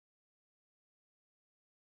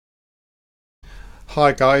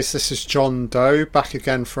Hi guys, this is John Doe back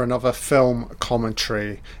again for another film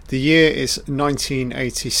commentary. The year is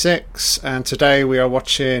 1986 and today we are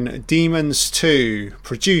watching Demons 2,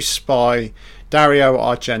 produced by Dario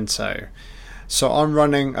Argento. So I'm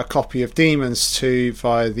running a copy of Demons 2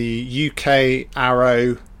 via the UK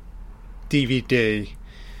Arrow DVD.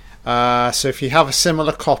 So if you have a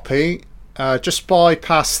similar copy, just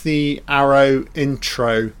bypass the Arrow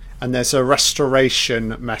intro and there's a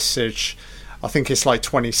restoration message. I think it's like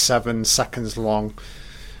 27 seconds long.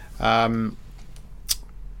 Set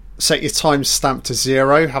your timestamp to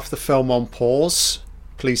 0. Have the film on pause.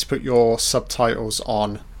 Please put your subtitles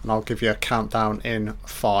on, and I'll give you a countdown in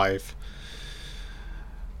 5.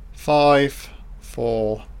 5,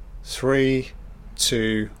 4, 3,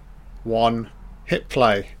 2, 1. Hit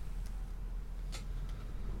play.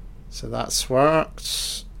 So that's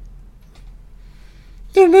worked.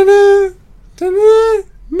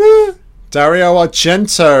 Dario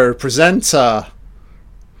Argento, presenter.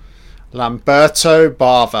 Lamberto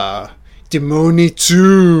Bava. Demoni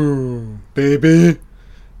 2, baby.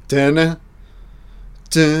 Dun,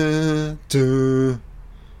 dun, dun.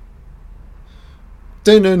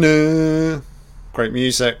 Dun, dun, dun. Great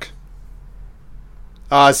music.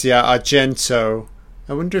 Asia Argento.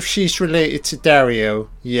 I wonder if she's related to Dario.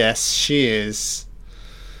 Yes, she is.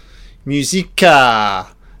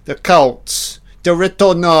 Musica. The Cult. Del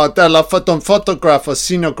ritorno della fotografia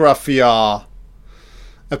scenografia.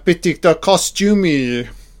 Appitica costumi.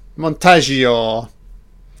 Montaggio.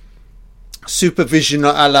 Supervision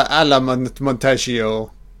alla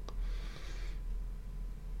montaggio.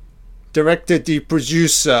 Director di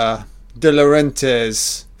producer De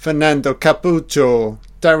Laurentiis. Fernando Caputo.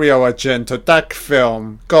 Dario Argento. Dark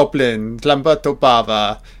Film. Goblin. Lamberto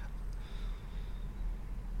Bava.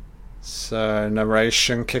 So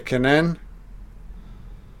narration kicking in.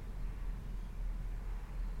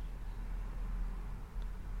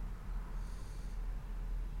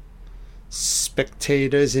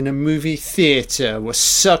 Spectators in a movie theatre were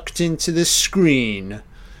sucked into the screen,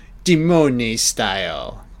 Demoni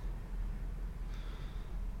style.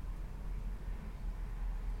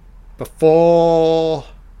 Before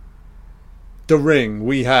The Ring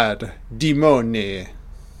we had Demoni.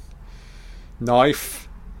 Knife.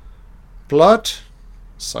 Blood.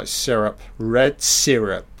 It's like syrup. Red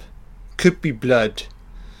syrup. Could be blood.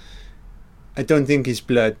 I don't think it's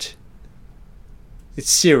blood. It's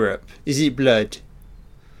syrup. Is it blood?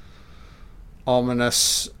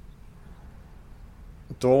 Ominous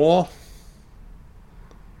door.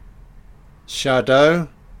 Shadow.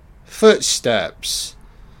 Footsteps.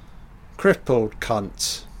 Crippled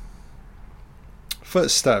cunt.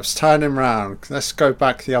 Footsteps. Turn him round. Let's go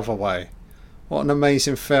back the other way. What an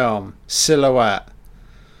amazing film. Silhouette.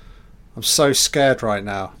 I'm so scared right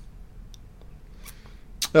now.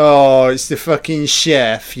 Oh, it's the fucking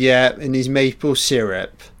chef, yeah, and his maple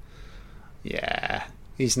syrup. Yeah,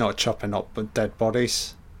 he's not chopping up dead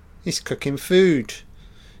bodies. He's cooking food.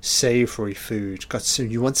 Savoury food. Got some,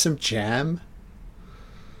 you want some jam?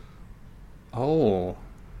 Oh,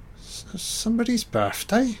 somebody's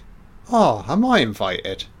birthday? Oh, am I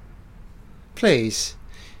invited? Please.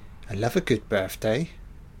 I love a good birthday.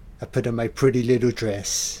 I put on my pretty little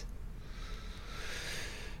dress.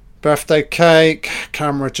 Birthday cake,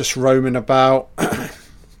 camera just roaming about.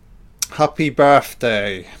 Happy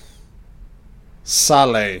birthday,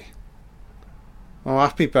 Sally. Oh,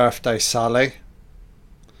 happy birthday, Sally.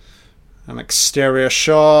 An exterior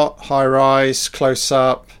shot, high rise, close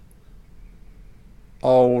up.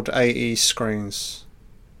 Old 80s screens.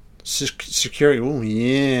 Security, oh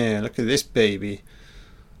yeah, look at this baby.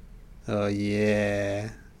 Oh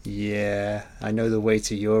yeah, yeah, I know the way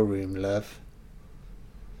to your room, love.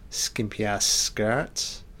 Skimpy ass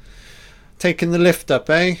skirt. Taking the lift up,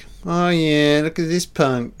 eh? Oh yeah, look at this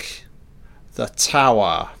punk. The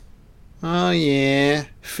tower. Oh yeah,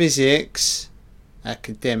 physics.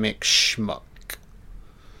 Academic schmuck.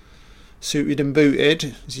 Suited and booted.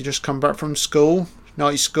 Has he just come back from school?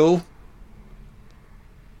 Night school?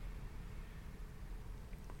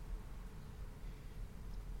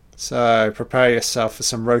 So, prepare yourself for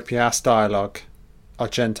some ropey ass dialogue.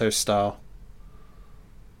 Argento style.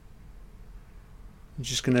 I'm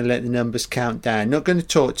just going to let the numbers count down. Not going to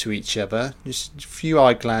talk to each other. Just a few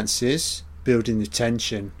eye glances. Building the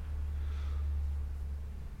tension.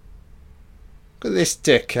 Look at this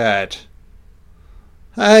dickhead.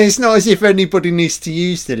 Hey, it's not as if anybody needs to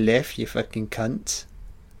use the lift, you fucking cunt.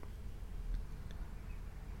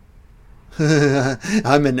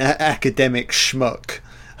 I'm an academic schmuck.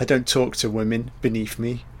 I don't talk to women beneath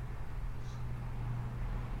me.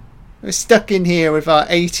 We're stuck in here with our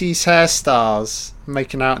 80s hairstyles,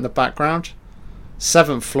 making out in the background.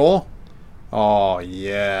 7th floor. Oh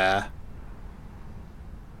yeah.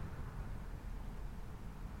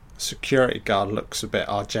 Security guard looks a bit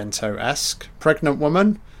Argento-esque. Pregnant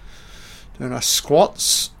woman doing her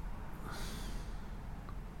squats.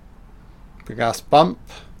 Big ass bump.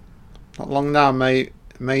 Not long now, mate.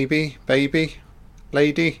 Maybe, baby,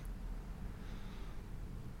 lady.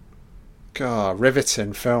 God,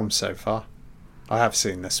 riveting film so far. I have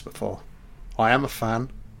seen this before. I am a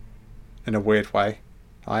fan. In a weird way.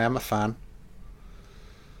 I am a fan.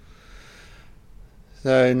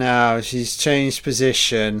 So now she's changed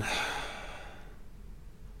position.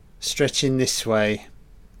 Stretching this way.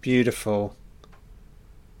 Beautiful.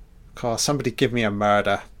 God, somebody give me a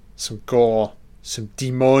murder. Some gore. Some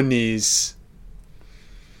demonies.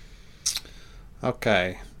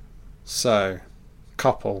 Okay. So,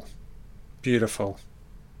 couple. Beautiful.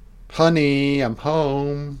 Honey, I'm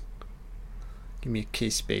home. Give me a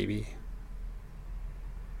kiss, baby.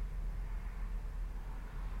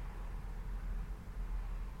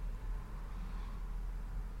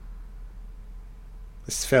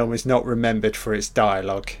 This film is not remembered for its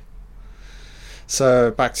dialogue. So,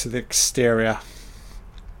 back to the exterior.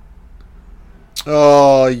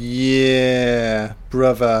 Oh, yeah.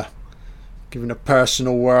 Brother. Giving a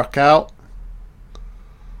personal workout.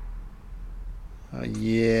 Oh,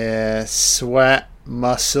 yeah. Sweat.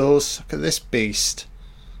 Muscles. Look at this beast.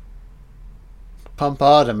 Pump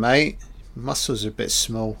harder, mate. Muscles are a bit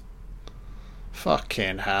small.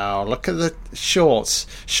 Fucking hell. Look at the shorts.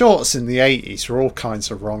 Shorts in the 80s were all kinds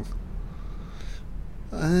of wrong.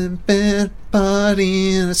 I'm bad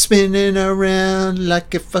body and I'm spinning around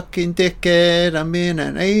like a fucking dickhead. I'm in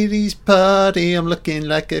an 80s party. I'm looking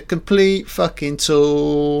like a complete fucking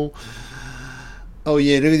tool. Oh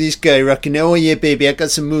yeah, look at this guy rocking. Oh yeah, baby, I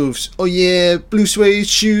got some moves. Oh yeah, blue suede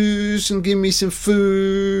shoes and give me some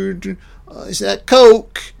food. Oh, is that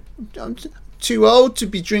Coke? I'm too old to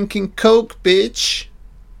be drinking Coke, bitch.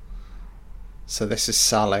 So this is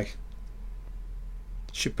Sally.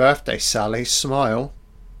 It's your birthday, Sally. Smile.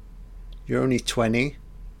 You're only 20.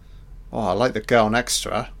 Oh, I like the girl next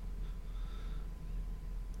to her.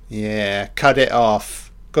 Yeah, cut it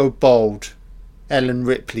off. Go bold. Ellen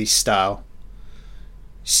Ripley style.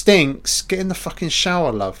 Stinks. Get in the fucking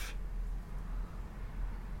shower, love.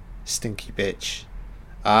 Stinky bitch.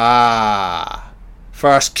 Ah.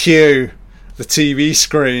 First cue. The TV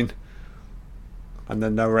screen. And the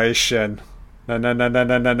narration. No,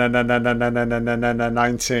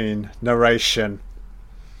 19. Narration.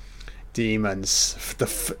 Demons.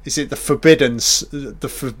 Is it the forbidden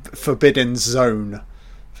zone?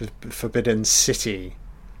 Forbidden city.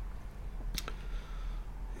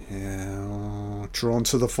 Yeah, drawn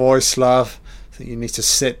to the voice, love. I think you need to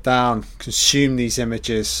sit down, consume these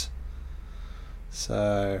images.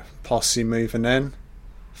 So, posse moving in.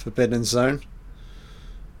 Forbidden zone.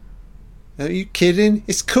 Are you kidding?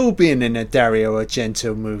 It's cool being in a Dario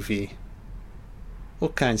Argento movie. All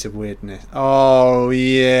kinds of weirdness. Oh,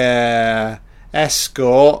 yeah.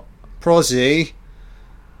 Escort. Prosy.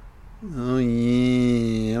 Oh,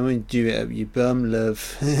 yeah. I'm going to do it up your bum,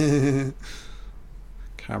 love.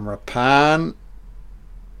 Camera pan.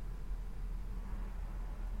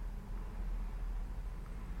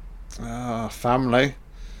 Ah, family.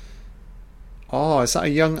 Oh, is that a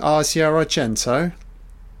young Asia Argento?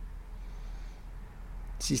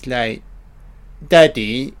 She's like,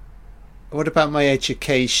 Daddy, what about my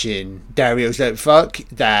education? Dario's like, fuck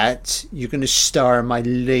that. You're going to star in my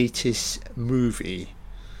latest movie.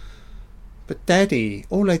 But Daddy,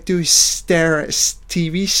 all I do is stare at a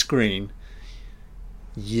TV screen.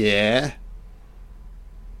 Yeah.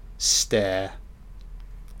 Stare.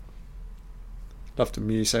 Love the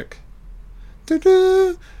music.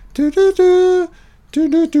 Do-do, do-do-do,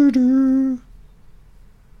 do-do-do-do.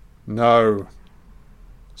 No.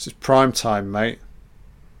 This is prime time, mate.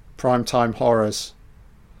 Prime time horrors.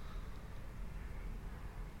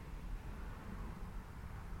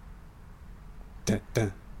 Dun,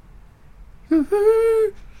 dun.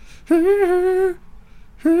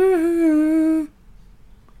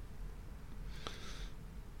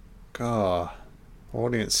 God,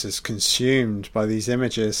 audience is consumed by these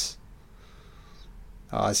images.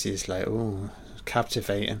 Ozzy's like, ooh,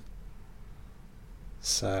 captivating.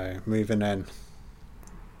 So, moving in.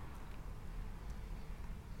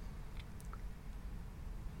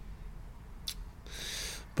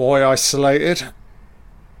 Boy isolated.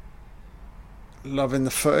 Loving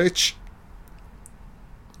the footage.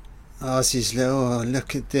 Ozzy's like, oh,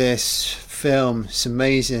 look at this film. It's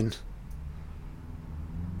amazing.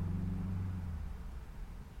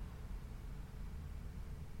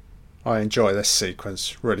 I enjoy this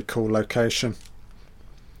sequence. Really cool location.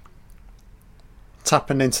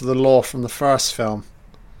 Tapping into the lore from the first film.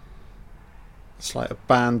 It's like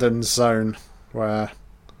abandoned zone where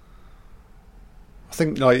I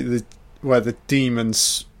think like where the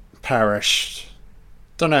demons perished.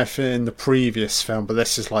 Don't know if in the previous film, but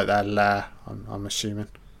this is like their lair, I'm assuming.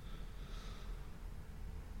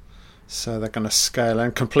 So they're going to scale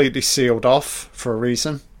in, completely sealed off for a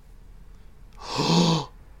reason.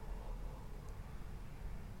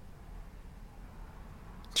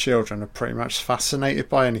 Children are pretty much fascinated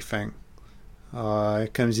by anything. Here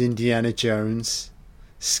comes Indiana Jones,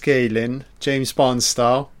 scaling, James Bond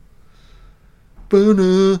style.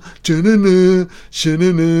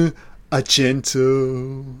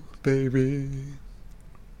 Argento, baby.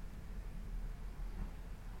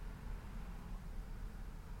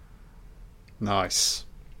 Nice.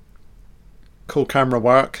 Cool camera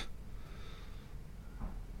work.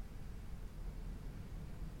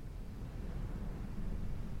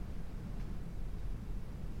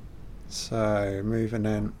 So, moving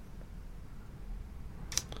in.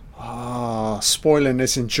 Spoiling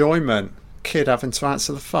his enjoyment. Kid having to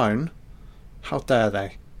answer the phone. How dare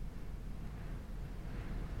they?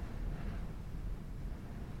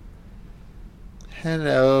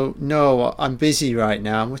 Hello. No, I'm busy right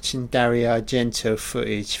now. I'm watching Dario Argento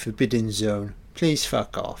footage, Forbidden Zone. Please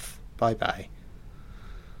fuck off. Bye bye.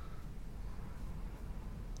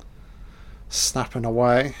 Snapping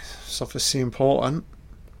away. It's obviously important.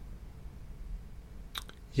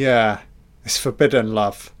 Yeah, it's forbidden,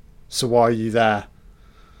 love. So why are you there?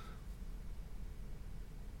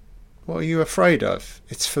 What are you afraid of?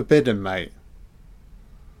 It's forbidden, mate.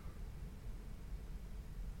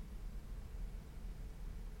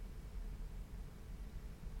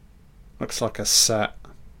 Looks like a set.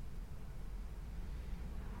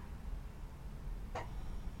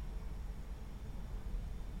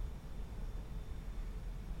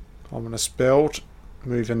 Ominous build.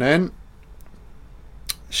 Moving in.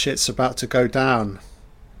 Shit's about to go down,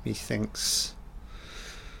 he thinks.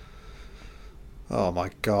 Oh my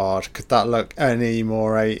god, could that look any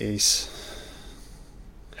more 80s?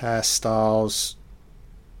 Hairstyles.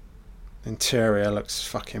 Interior looks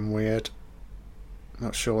fucking weird.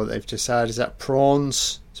 Not sure what they've just had. Is that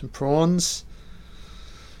prawns? Some prawns?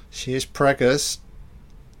 She is preggers.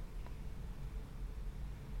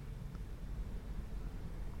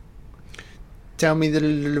 Tell me the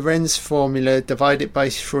Lorentz formula, divide it by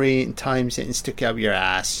 3 and times it and stick it up your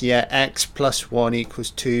ass. Yeah, x plus 1 equals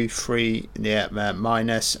 2, 3, yeah,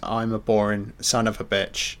 minus, I'm a boring son of a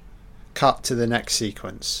bitch. Cut to the next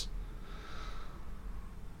sequence.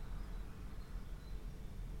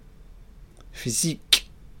 Physique.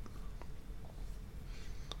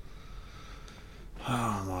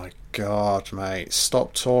 Oh my god, mate.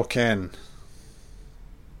 Stop talking.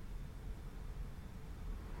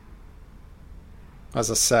 As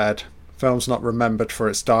I said, film's not remembered for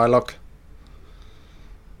its dialogue.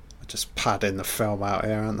 They're just padding the film out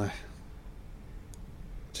here, aren't they?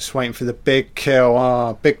 Just waiting for the big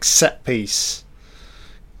kill. Big set piece.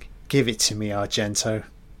 Give it to me, Argento.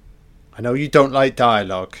 I know you don't like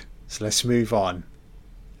dialogue, so let's move on.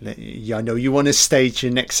 I know you want to stage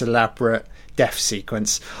your next elaborate death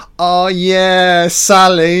sequence. Oh yeah,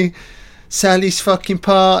 Sally. Sally's fucking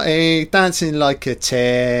party. Dancing like a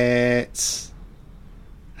tit.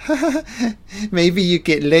 Maybe you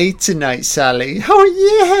get laid tonight, Sally.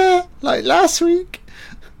 Oh yeah, like last week.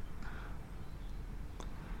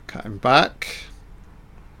 Cutting back.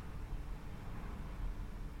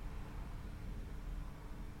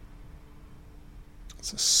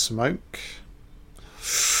 It's a smoke.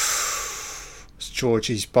 It's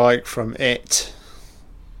Georgie's bike from It.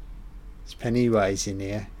 It's Pennywise in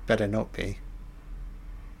here. Better not be.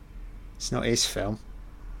 It's not his film.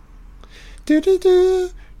 Do do do.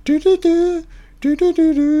 Do do do do do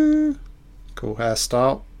do do. Cool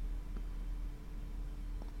hairstyle.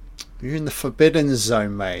 You're in the forbidden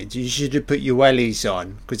zone, mate. You should have put your wellies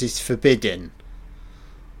on because it's forbidden.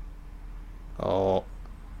 Oh,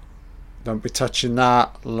 don't be touching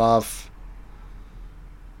that, love.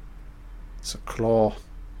 It's a claw.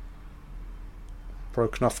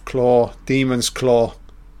 Broken off claw. Demon's claw.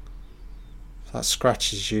 If that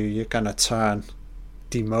scratches you, you're gonna turn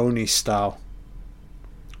demony style.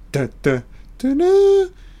 Da, da, da, da,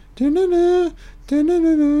 da, da, da, da,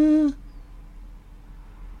 da, da.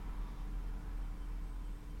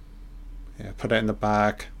 Yeah, put it in the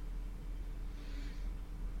bag.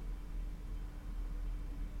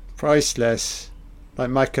 Priceless. Like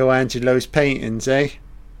Michelangelo's paintings, eh?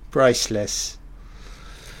 Priceless.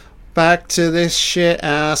 Back to this shit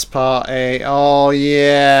ass party. Oh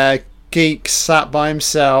yeah. geek sat by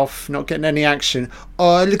himself, not getting any action.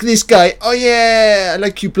 Oh, look at this guy. Oh yeah, I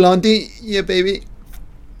like you, Blondie. Yeah, baby.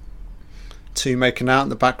 Two making out in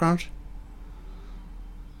the background.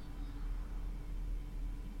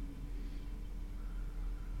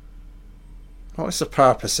 What is the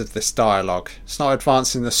purpose of this dialogue? It's not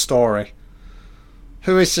advancing the story.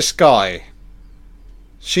 Who is this guy?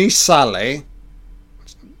 She's Sally.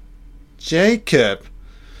 Jacob.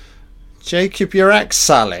 Jacob, your ex,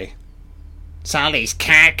 Sally. Sally's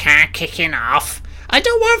car kicking off. I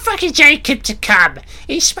don't want fucking Jacob to come.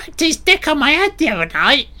 He smacked his dick on my head the other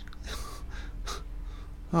night.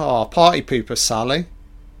 Oh, party pooper, Sally.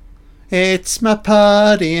 It's my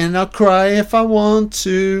party and I'll cry if I want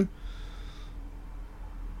to.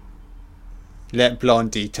 Let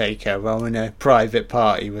Blondie take her. I'm in a private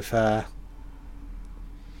party with her.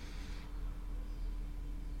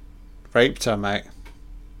 Raped her, mate.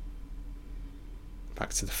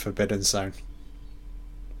 Back to the forbidden zone.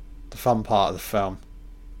 The fun part of the film.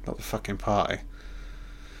 Not the fucking party.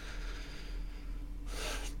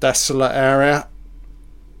 Desolate area.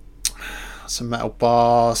 Some metal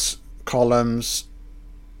bars. Columns.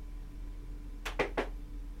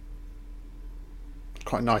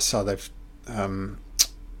 Quite nice how they've cut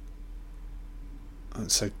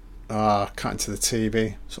into the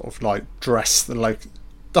TV. Sort of like dress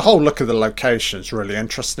the whole look of the location is really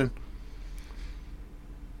interesting.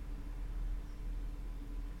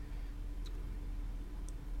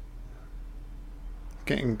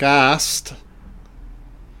 Getting gassed.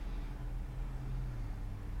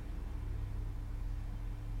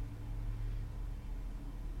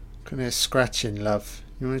 Can hear scratching, love.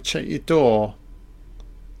 You want to check your door?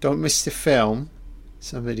 Don't miss the film.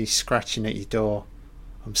 Somebody's scratching at your door.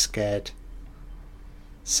 I'm scared.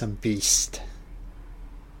 Some beast.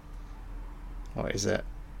 What is it?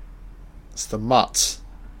 It's the mutt.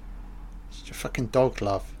 It's your fucking dog,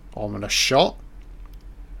 love. Oh, I'm in a shot.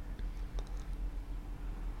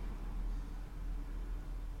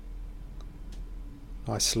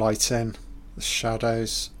 Nice lighting. The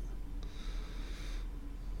shadows.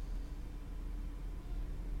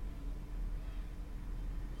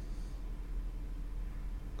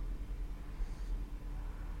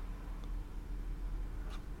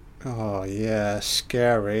 Oh yeah,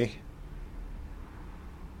 scary.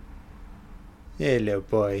 Hello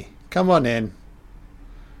boy, come on in.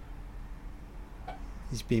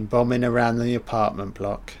 He's been bombing around the apartment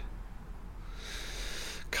block.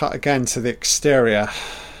 Cut again to the exterior.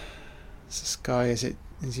 Is this guy, is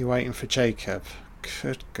he waiting for Jacob?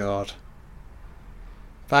 Good God.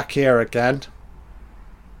 Back here again.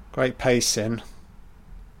 Great pacing.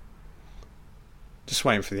 Just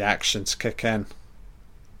waiting for the action to kick in.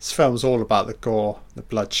 This film's all about the gore, the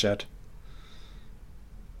bloodshed.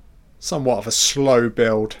 Somewhat of a slow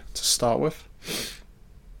build to start with.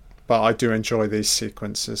 But I do enjoy these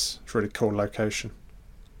sequences. It's a really cool location.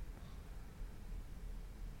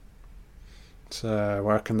 So,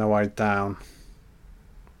 working their way down.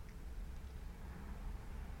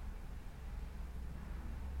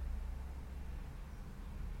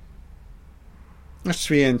 It's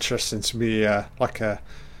be interesting to be like an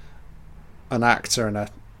actor in a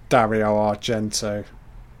Dario Argento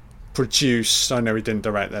produced. I know he didn't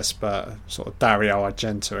direct this, but sort of Dario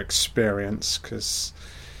Argento experience, because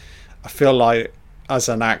I feel like as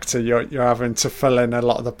an actor you're having to fill in a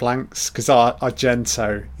lot of the blanks, because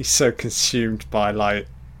Argento, he's so consumed by like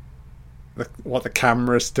what the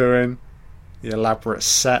camera's doing, the elaborate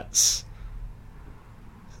sets,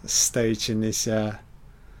 staging his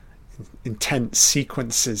intense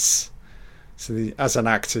sequences. So as an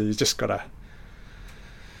actor you just gotta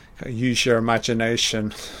use your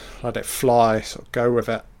imagination, let it fly, sort of go with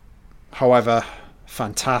it, however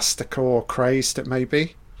fantastical or crazed it may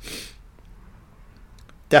be.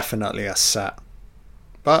 Definitely a set,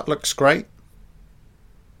 but looks great.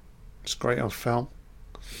 It's great on film.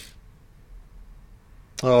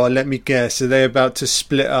 Oh, let me guess, are they about to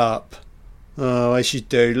split up? Oh, as you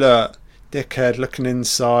do. Look, dickhead looking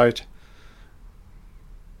inside.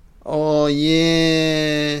 Oh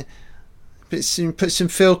yeah, put some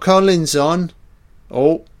Phil Collins on.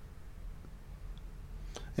 Oh,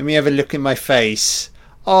 let me have a look at my face.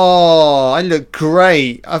 Oh, I look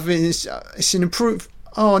great. I think it's an improved.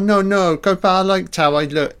 Oh no, go back. I liked how I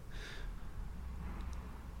look.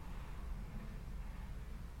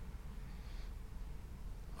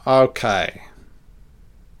 Okay.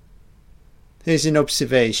 Here's an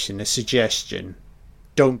observation, a suggestion.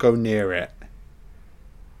 Don't go near it.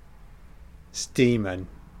 It's demon.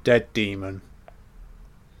 Dead demon.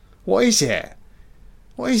 What is it?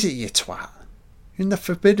 What is it, you twat? You're in the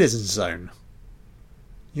forbidden zone.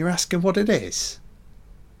 You're asking what it is?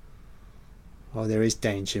 Oh, there is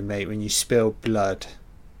danger, mate, when you spill blood.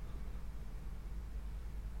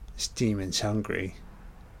 This demon's hungry.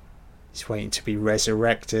 He's waiting to be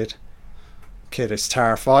resurrected. Kid is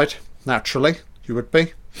terrified. Naturally, you would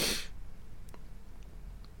be.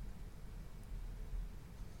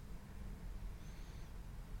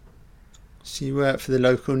 So you work for the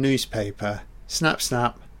local newspaper. Snap,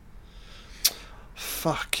 snap.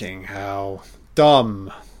 Fucking hell.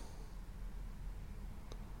 Dumb.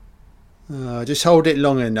 Just hold it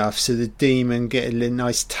long enough so the demon get a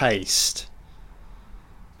nice taste.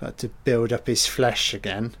 About to build up his flesh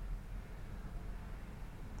again.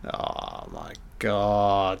 Oh my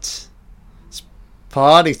god. It's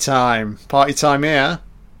party time. Party time here.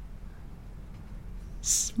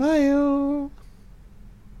 Smile.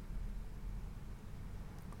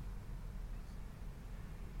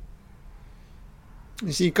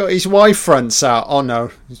 Has he got his Y fronts out? Oh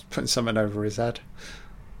no, he's putting something over his head.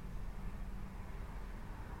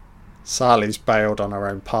 Sally's bailed on her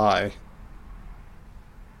own party.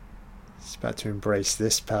 She's about to embrace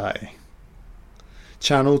this party.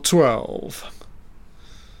 Channel 12.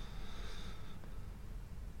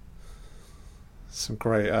 Some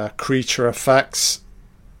great creature effects.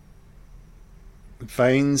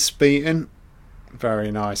 Veins beating.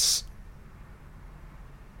 Very nice.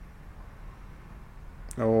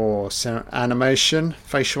 Oh, some animation.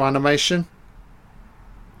 Facial animation.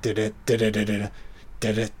 Did it.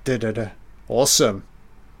 Awesome.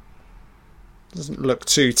 Doesn't look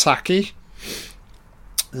too tacky.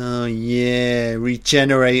 Oh yeah,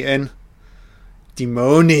 regenerating.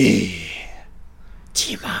 Demoni.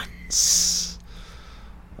 Demons.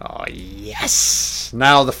 Oh yes.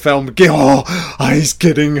 Now the film. Oh, he's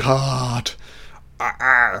getting hard.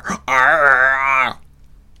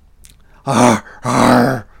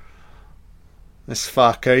 This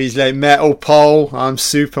fucker, he's like Metal Pole. I'm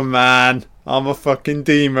Superman. I'm a fucking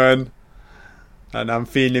demon. And I'm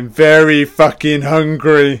feeling very fucking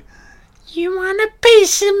hungry. You want a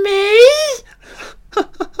piece of me?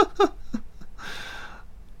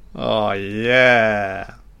 Oh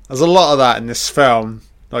yeah. There's a lot of that in this film.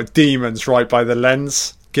 Like demons right by the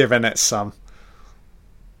lens, giving it some.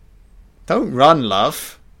 Don't run,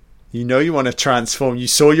 love. You know you want to transform. You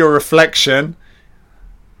saw your reflection.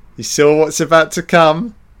 You saw what's about to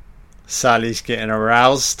come. Sally's getting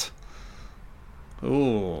aroused.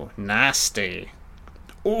 Ooh, nasty.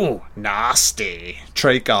 Ooh, nasty.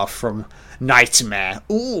 Tragar from Nightmare.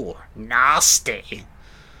 Ooh, nasty.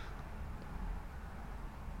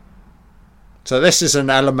 So this is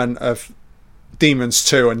an element of Demons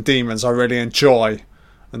 2 and Demons I really enjoy.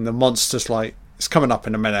 And the monsters, like, it's coming up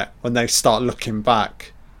in a minute when they start looking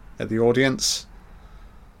back at the audience.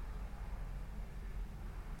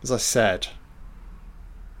 As I said,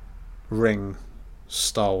 Ring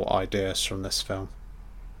stole ideas from this film.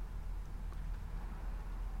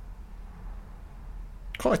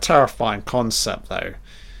 Quite a terrifying concept though,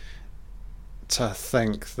 to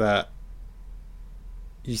think that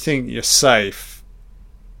you think you're safe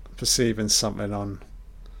perceiving something on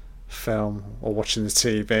film or watching the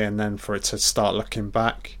TV, and then for it to start looking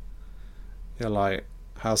back, you're like,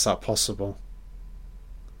 how's that possible?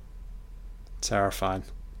 Terrifying.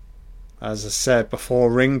 As I said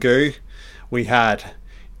before Ringu, we had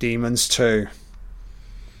Demons 2.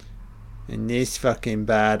 And this fucking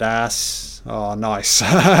badass. Oh, nice.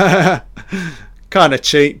 Kind of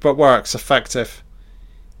cheap, but works. Effective.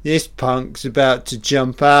 This punk's about to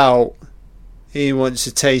jump out. He wants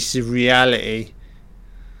a taste of reality. He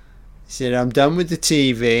said, I'm done with the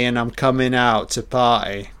TV and I'm coming out to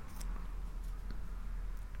party.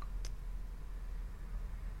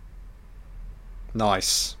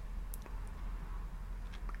 Nice.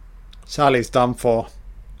 Sally's done for.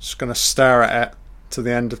 Just going to stare at it to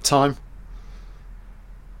the end of time.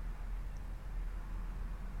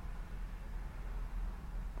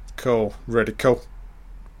 Cool. Really cool.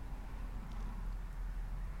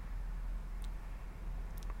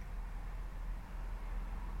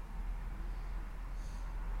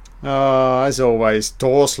 As always,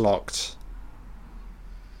 doors locked.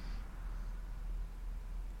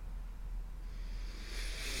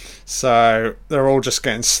 So they're all just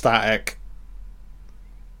getting static.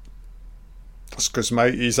 That's because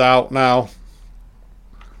matey's out now.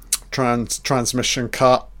 Transmission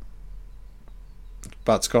cut.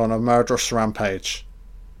 About to go on a murderous rampage.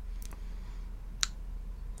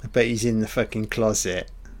 I bet he's in the fucking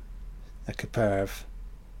closet. Like a perv.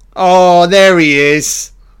 Oh, there he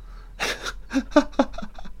is.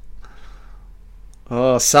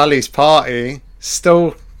 Oh, Sally's party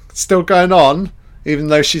still going on, even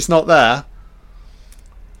though she's not there.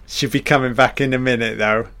 She'll be coming back in a minute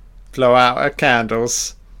though. Blow out her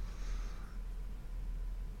candles.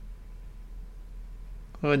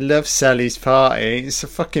 Oh, I love Sally's party. It's a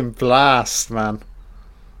fucking blast, man.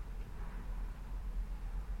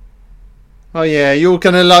 Oh yeah, you're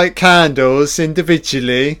gonna light candles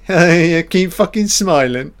individually. Keep fucking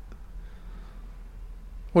smiling.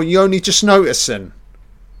 Well, you only just noticing.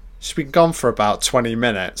 She's been gone for about 20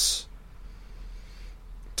 minutes.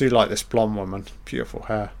 Do like this blonde woman. Beautiful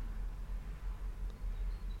hair.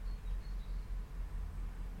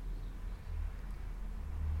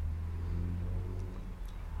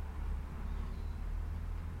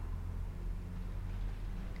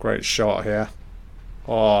 Great shot here.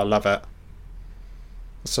 Oh, I love it.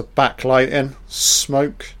 It's a backlighting.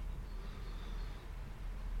 Smoke.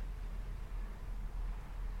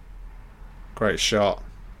 Great shot.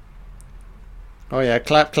 Oh yeah,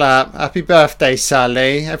 clap clap. Happy birthday,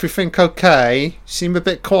 Sally. Everything okay? You seem a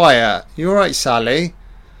bit quiet. You alright, Sally?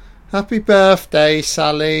 Happy birthday,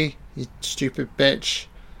 Sally. You stupid bitch.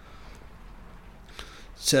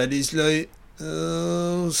 Sally's like,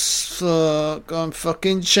 oh fuck, I'm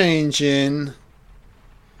fucking changing.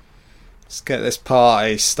 Let's get this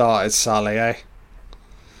party started, Sally, eh?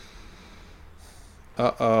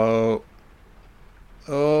 Uh-oh.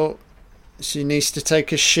 Oh, she needs to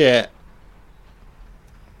take a shit.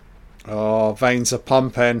 Oh, veins are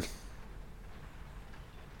pumping.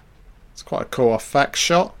 It's quite a cool effect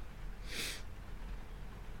shot.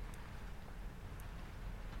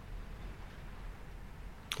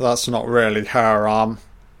 That's not really her arm.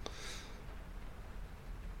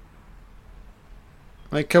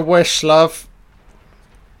 Make a wish, love.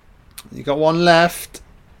 You got one left.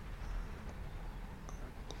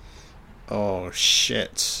 Oh,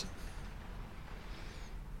 shit.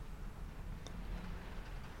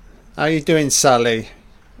 How you doing, Sally?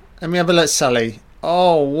 Let me have a look, Sally.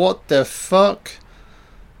 Oh, what the fuck?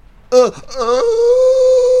 Oh,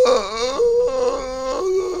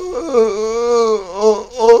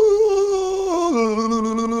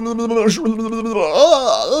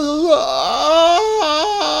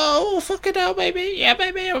 fucking hell, baby. Yeah,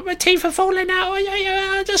 baby. My teeth are falling out. Oh,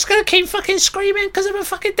 yeah. I'm just gonna keep fucking screaming because I'm a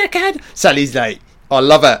fucking dickhead. Sally's like, I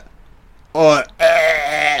love it. Oh,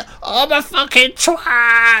 I'm a fucking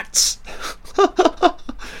twat.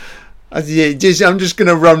 I'm just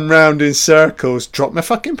gonna run round in circles, drop my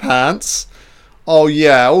fucking pants. Oh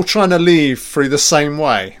yeah, all trying to leave through the same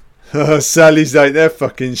way. Sally's like, they're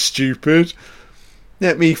fucking stupid.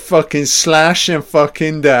 Let me fucking slash and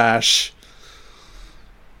fucking dash.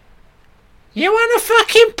 You want a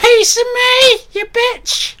fucking piece of me, you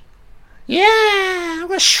bitch? Yeah, I'm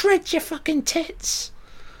gonna shred your fucking tits.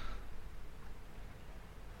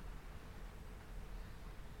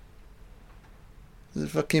 The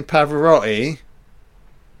fucking Pavarotti.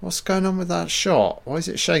 What's going on with that shot? Why is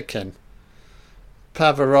it shaking?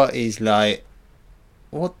 Pavarotti's like,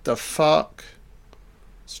 what the fuck?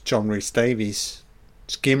 It's John Rhys Davies.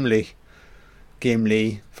 It's Gimli.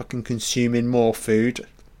 Gimli fucking consuming more food.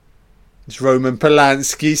 It's Roman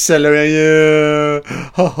Polanski celebrating. Yeah,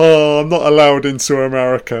 I'm not allowed into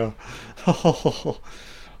America.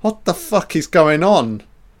 What the fuck is going on?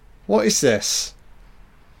 What is this?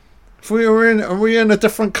 Are we in a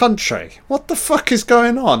different country? What the fuck is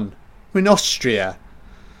going on? We're in Austria.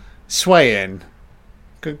 Swaying.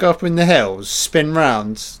 Could go up in the hills, spin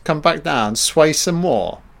round, come back down, sway some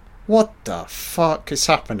more. What the fuck is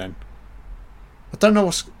happening? I don't know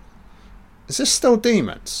what's... Is this still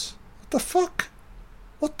demons? What the fuck?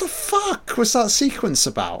 What the fuck was that sequence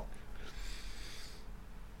about?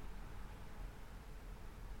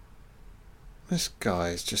 This guy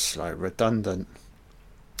is just like redundant.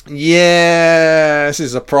 Yeah, this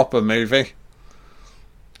is a proper movie.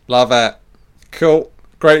 Love it. Cool.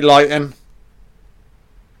 Great lighting.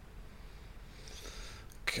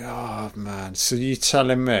 God, man. So you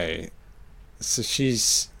telling me... So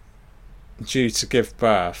she's due to give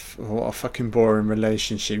birth. What a fucking boring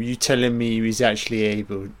relationship. You telling me he was actually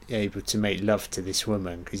able to make love to this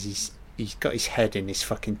woman because he's got his head in his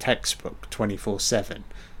fucking textbook 24/7.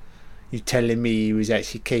 You telling me he was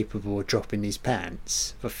actually capable of dropping his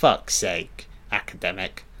pants? For fuck's sake,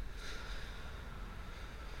 academic.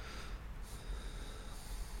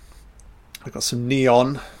 I got some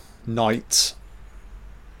neon night.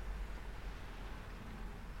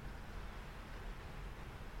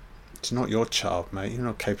 It's not your child, mate. You're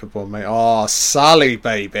not capable, mate. Oh, Sally,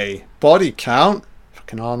 baby. Body count.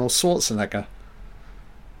 Fucking Arnold Schwarzenegger.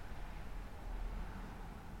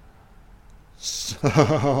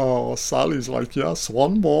 Oh, Sally's like, yes,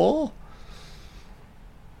 one more.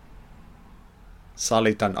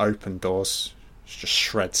 Sally don't open doors. Just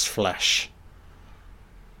shreds flesh.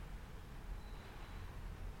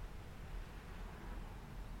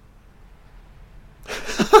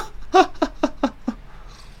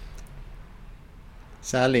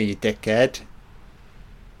 Sally, you dickhead.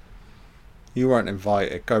 You weren't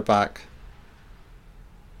invited. Go back.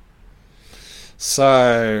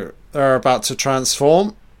 So, they're about to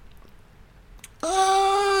transform.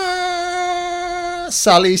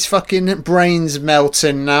 Sally's fucking brains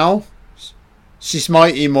melting now. She's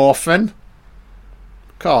mighty morphin.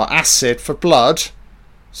 God, acid for blood.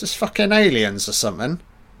 Is this fucking aliens or something?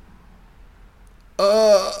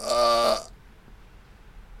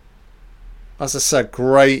 As I said,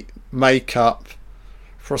 great makeup,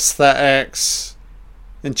 prosthetics,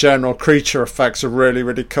 in general, creature effects are really,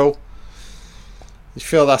 really cool. You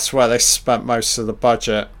feel that's where they spent most of the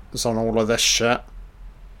budget, was on all of this shit.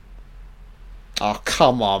 Oh,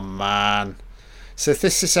 come on, man. So if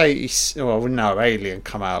this is 80... Well, no, Alien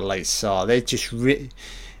come out late, so they're just riffing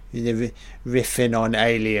on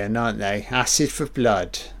Alien, aren't they? Acid for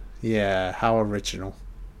blood. Yeah, how original.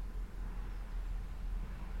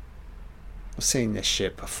 I've seen this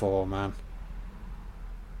shit before, man.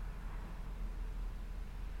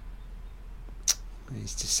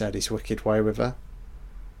 He's just had his wicked way with her.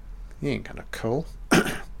 He ain't gonna call.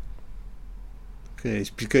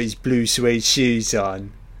 He's got his blue suede shoes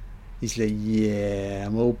on. He's like, yeah,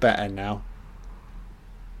 I'm all better now.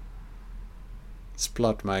 It's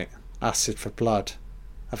blood, mate. Acid for blood.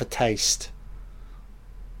 Have a taste.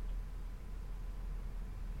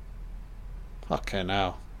 Fucking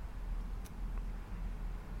hell.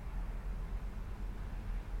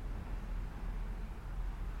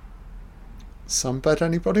 Sunbed,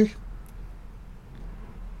 anybody?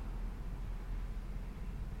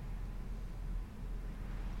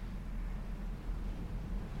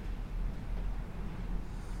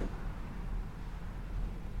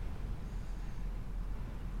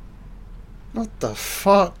 What the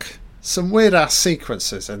fuck? Some weird ass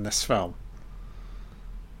sequences in this film.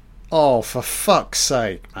 Oh, for fuck's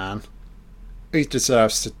sake, man. He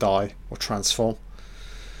deserves to die or transform.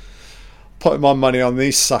 Putting my money on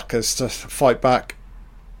these suckers to fight back.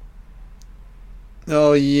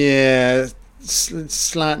 Oh yeah,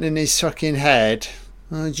 slanting his fucking head.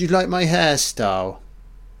 Oh, do you like my hairstyle?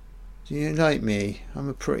 Do you like me? I'm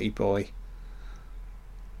a pretty boy.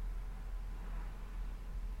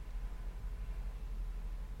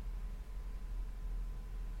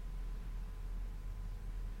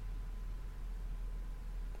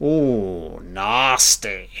 Oh,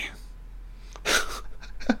 nasty.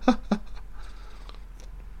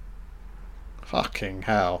 Fucking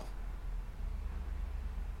hell.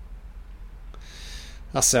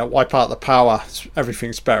 That's it. Wipe out the power.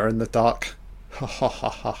 Everything's better in the dark. Ha ha ha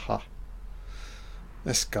ha ha.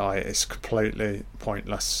 This guy is completely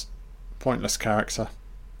pointless. Pointless character.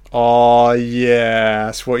 Oh yeah,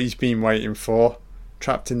 that's what he's been waiting for.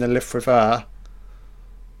 Trapped in the lift with her.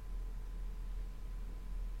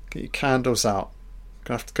 Get your candles out.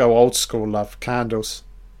 Gonna have to go old school, love. Candles.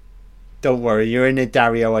 Don't worry, you're in a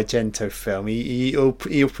Dario Argento film. He'll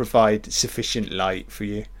provide sufficient light for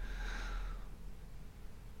you.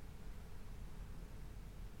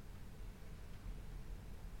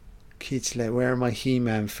 Kids like, where are my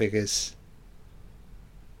He-Man figures?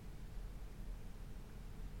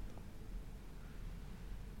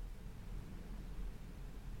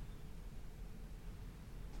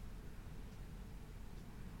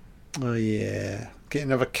 Oh yeah, get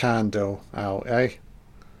another candle out, eh?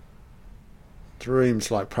 The room's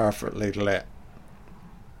like perfectly lit.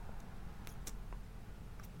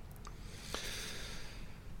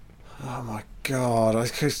 Oh my god, I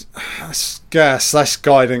guess this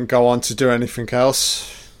guy didn't go on to do anything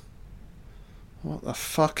else. What the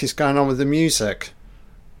fuck is going on with the music?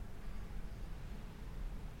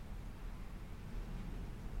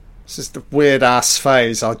 This is the weird ass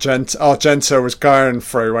phase Argento was going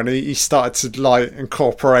through when he started to like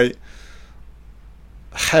incorporate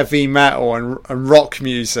heavy metal and rock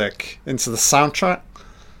music into the soundtrack.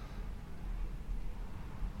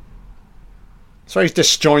 It's very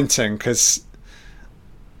disjointing because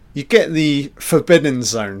you get the Forbidden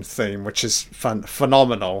Zone theme, which is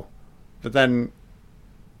phenomenal, but then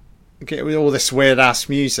you get all this weird ass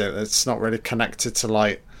music that's not really connected to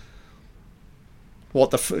like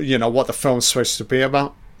what the film's supposed to be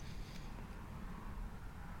about.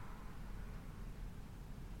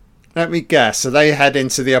 Let me guess. So they head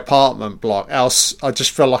into the apartment block. Else, I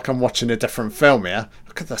just feel like I'm watching a different film here.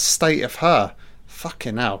 Look at the state of her.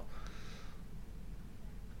 Fucking hell.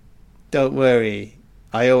 Don't worry.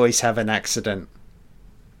 I always have an accident.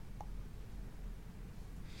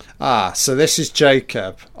 Ah, so this is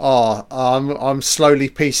Jacob. Oh, I'm slowly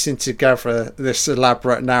piecing together this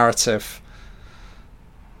elaborate narrative.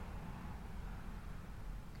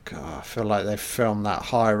 God, I feel like they've filmed that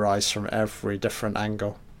high rise from every different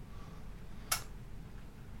angle.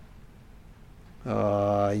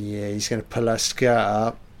 Oh yeah, he's gonna pull her skirt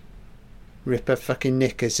up, rip her fucking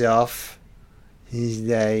knickers off. He's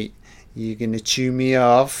like, "You're gonna chew me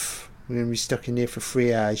off. We're gonna be stuck in here for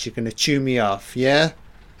 3 hours. You're gonna chew me off, yeah?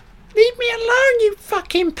 Leave me alone, you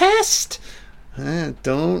fucking pest!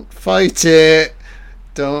 Don't fight it.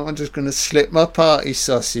 Don't. I'm just gonna slip my party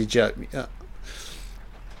sausage up.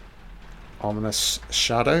 Ominous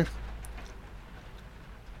shadow.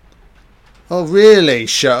 Oh really,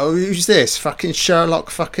 show? Who's this? Fucking Sherlock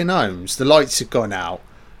fucking Holmes. The lights have gone out.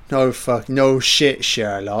 No shit,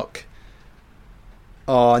 Sherlock.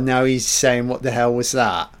 Oh, now he's saying, what the hell was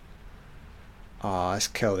that? Oh, let's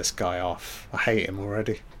kill this guy off. I hate him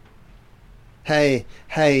already. Hey,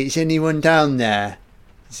 is anyone down there?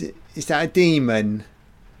 Is that a demon?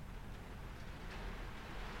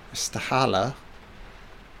 Mr. Haller?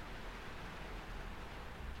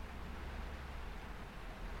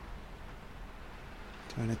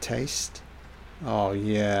 Doing a taste? Oh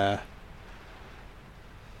yeah.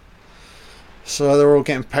 So they're all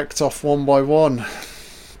getting picked off one by one.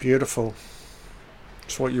 Beautiful.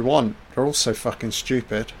 It's what you want. They're all so fucking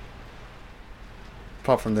stupid.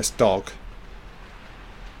 Apart from this dog.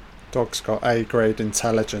 Dog's got A-grade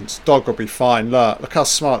intelligence. Dog will be fine. Look how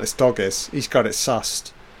smart this dog is. He's got it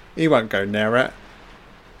sussed. He won't go near it.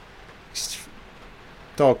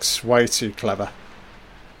 Dog's way too clever.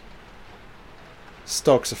 This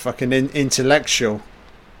dog's a fucking intellectual.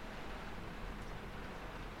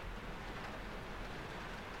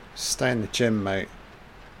 Stay in the gym, mate.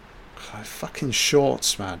 God, fucking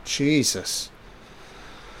shorts, man. Jesus.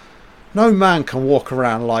 No man can walk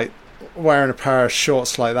around like wearing a pair of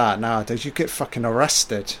shorts like that nowadays. You get fucking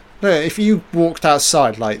arrested. Look, if you walked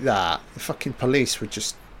outside like that, the fucking police would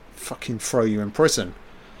just fucking throw you in prison.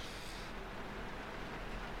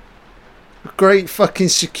 Great fucking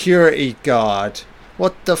security guard.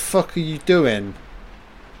 What the fuck are you doing?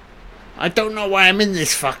 I don't know why I'm in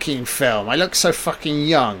this fucking film. I look so fucking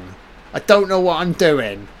young. I don't know what I'm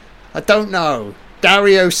doing. I don't know.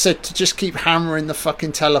 Dario said to just keep hammering the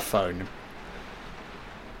fucking telephone.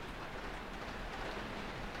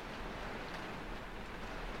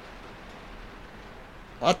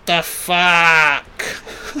 What the fuck?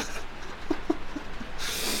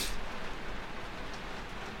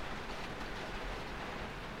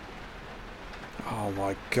 Oh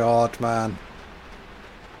my god, man.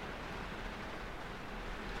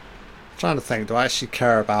 I'm trying to think, do I actually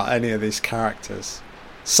care about any of these characters?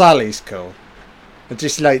 Sally's cool.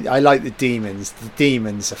 I like the demons. The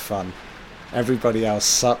demons are fun. Everybody else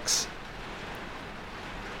sucks.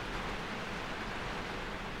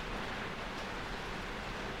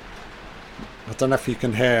 I don't know if you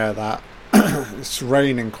can hear that. It's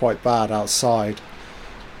raining quite bad outside.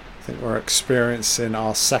 I think we're experiencing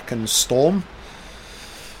our second storm.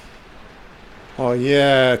 Oh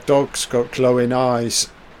yeah, dog's got glowing eyes.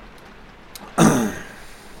 Are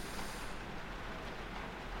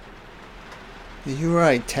you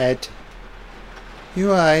right, Ted?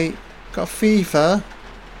 You right? Got a fever?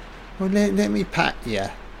 Well, let me pat you.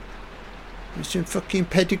 With some fucking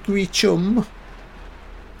pedigree chum.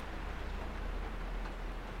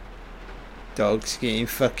 Dog's getting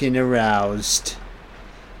fucking aroused.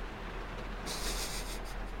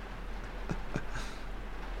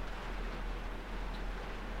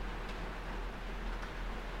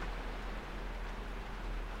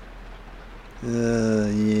 Oh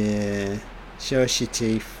yeah. Show us your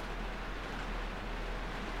teeth.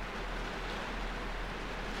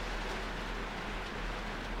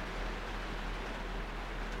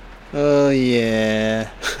 Oh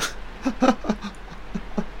yeah.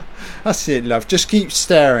 That's it, love. Just keep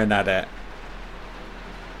staring at it.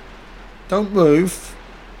 Don't move.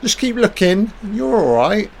 Just keep looking. You're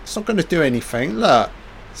alright. It's not going to do anything. Look.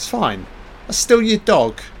 It's fine. That's still your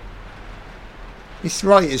dog. It's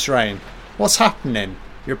right as rain. What's happening?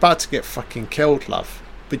 You're about to get fucking killed, love.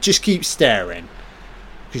 But just keep staring.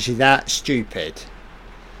 Because you're that stupid.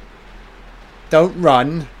 Don't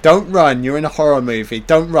run. Don't run. You're in a horror movie.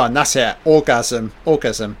 Don't run. That's it. Orgasm.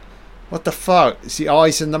 Orgasm. What the fuck? It's the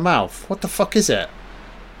eyes and the mouth. What the fuck is it?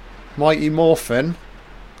 Mighty Morphin.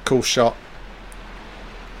 Cool shot.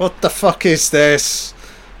 What the fuck is this?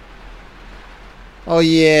 Oh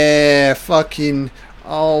yeah. Fucking.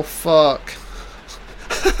 Oh fuck.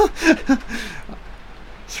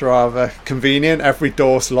 It's rather convenient. Every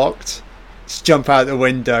door's locked. Just jump out the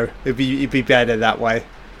window. It'd be better that way.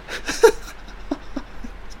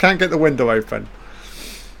 Can't get the window open.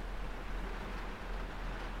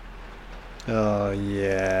 Oh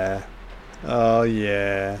yeah. Oh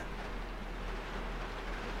yeah.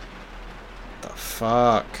 The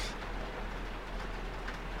fuck.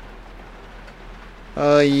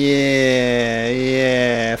 Oh yeah,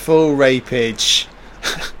 yeah, full rapage.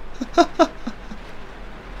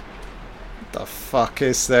 The fuck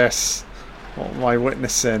is this? What am I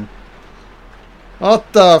witnessing?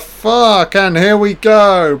 What the fuck? And here we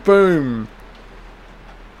go. Boom.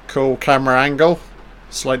 Cool camera angle.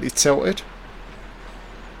 Slightly tilted.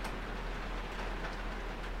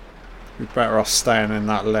 We're better off staying in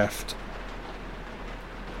that lift.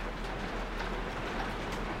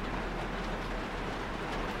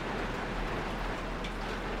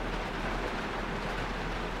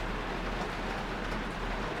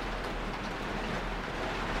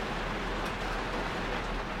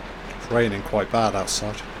 It's raining quite bad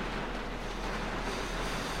outside.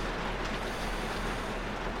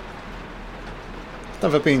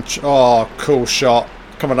 Never been... Oh, cool shot.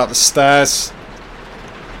 Coming up the stairs.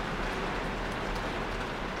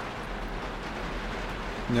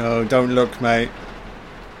 No, don't look, mate.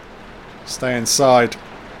 Stay inside.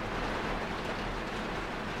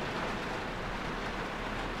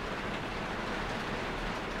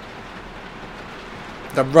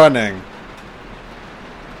 They're running.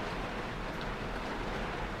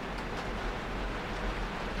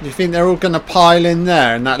 Do you think they're all going to pile in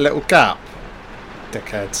there in that little gap?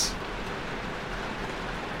 Dickheads.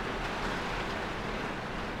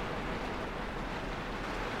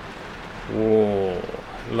 Whoa,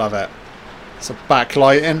 love it. Some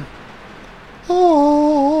backlighting.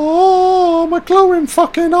 Oh, my glowing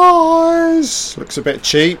fucking eyes. Looks a bit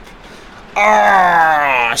cheap.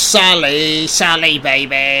 Oh, Sally, Sally,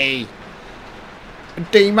 baby.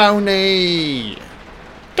 Demoni.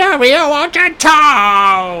 Dario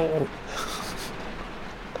Argento.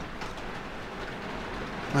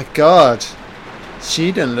 My God.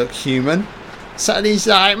 She didn't look human. Sally's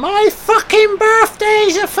like, my fucking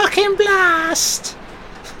birthday's a fucking blast.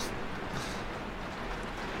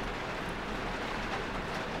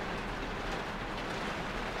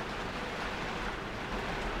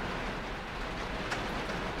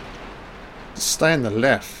 Stay in the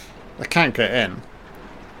lift. They can't get in.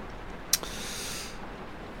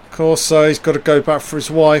 Of course, so he's got to go back for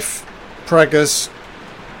his wife. Preggers.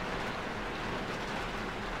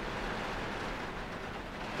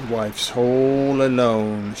 Wife's all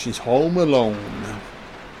alone. She's home alone.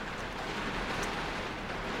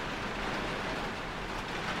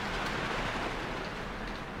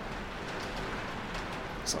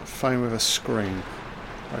 It's like a phone with a screen.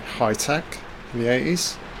 Like high tech in the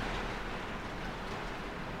 80s.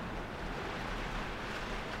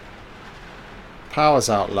 Power's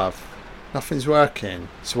out, love. Nothing's working.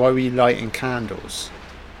 So why were you lighting candles?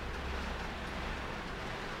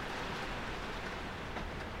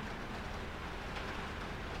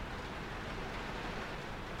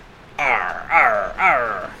 Arr, arr,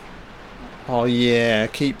 arr. Oh yeah,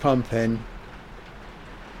 keep pumping.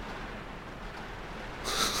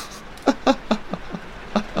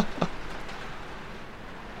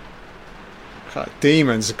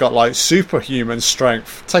 Demons have got like superhuman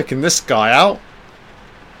strength. Taking this guy out.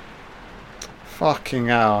 Fucking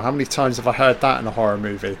hell. How many times have I heard that in a horror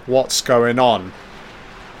movie? What's going on?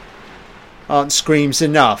 Aren't screams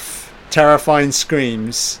enough? Terrifying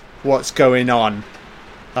screams. What's going on?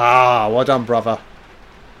 Ah, well done, brother.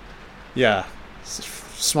 Yeah. It's the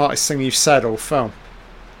smartest thing you've said all film.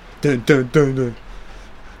 Dun dun dun dun.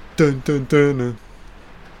 Dun dun dun dun.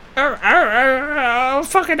 Oh,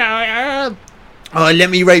 fucking hell. Oh, let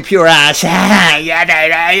me rape your ass. Yeah,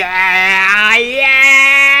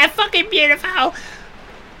 fucking beautiful.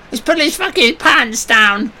 He's putting his fucking pants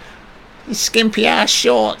down. His skimpy ass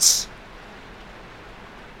shorts.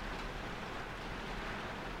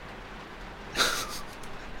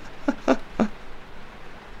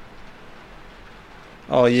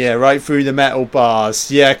 Oh yeah, right through the metal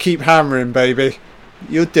bars. Yeah, keep hammering, baby.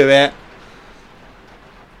 You'll do it.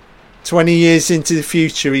 20 years into the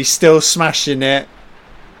future, he's still smashing it.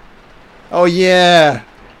 Oh yeah,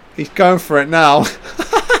 he's going for it now.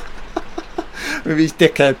 With his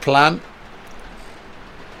dickhead plant.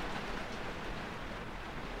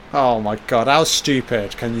 Oh my God, how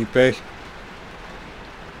stupid can you be?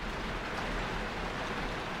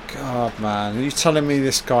 God, man, are you telling me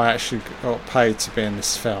this guy actually got paid to be in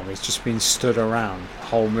this film? He's just been stood around the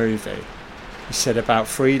whole movie. He said about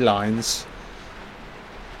 3 lines.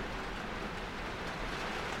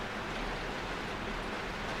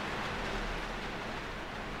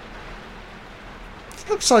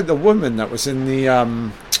 Looks like the woman that was in the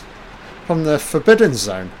from the Forbidden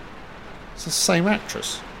Zone. It's the same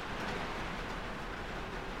actress.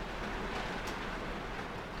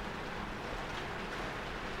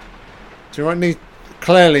 Do you want me?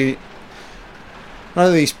 Clearly, none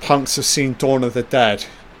of these punks have seen Dawn of the Dead.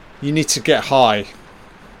 You need to get high.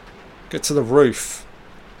 Get to the roof.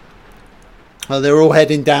 Oh, they're all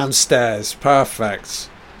heading downstairs. Perfect.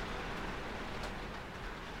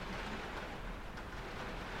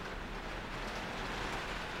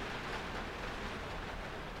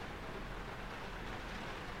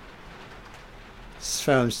 This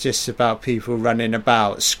film's just about people running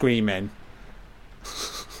about screaming.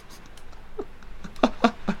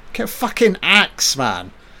 Get a fucking axe,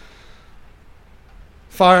 man.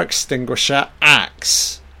 Fire extinguisher,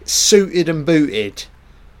 axe. Suited and booted.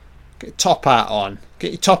 Get your top hat on.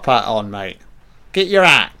 Get your top hat on, mate. Get your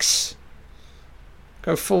axe.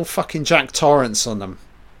 Go full fucking Jack Torrance on them.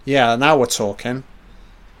 Yeah, now we're talking.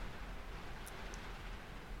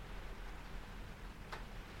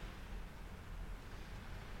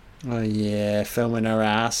 Oh yeah, filming her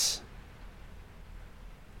ass.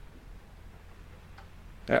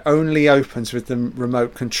 It only opens with the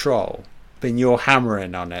remote control. Then you're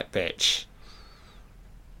hammering on it, bitch.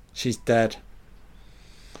 She's dead.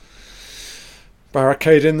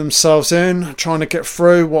 Barricading themselves in, trying to get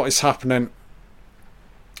through. What is happening?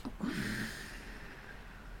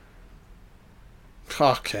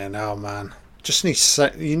 Fucking hell, man. Just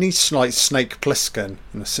you need like Snake Plissken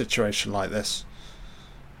in a situation like this.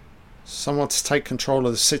 Someone to take control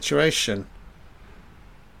of the situation.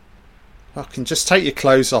 Fucking just take your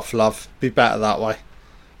clothes off, love. Be better that way.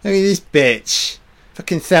 Look at this bitch.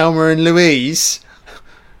 Fucking Thelma and Louise.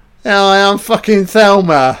 Oh, I am fucking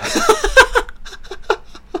Thelma.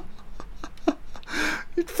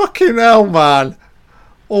 Fucking hell, man.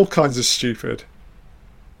 All kinds of stupid.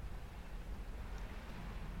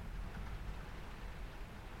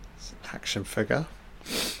 It's an action figure.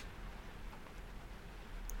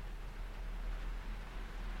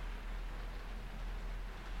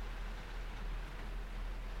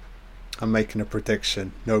 I'm making a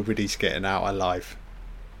prediction. Nobody's getting out alive.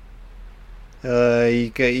 Oh,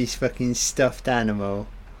 you got his fucking stuffed animal.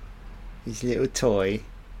 His little toy.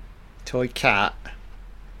 Toy cat.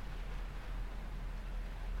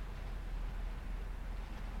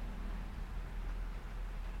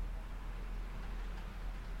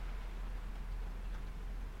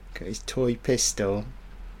 Got his toy pistol.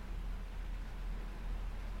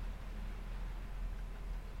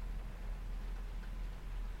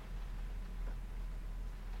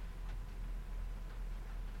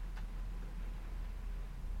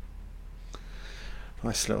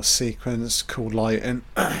 Nice little sequence, cool lighting.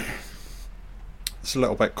 It's a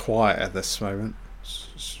little bit quiet at this moment.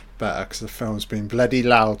 It's better because the film's been bloody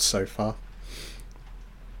loud so far.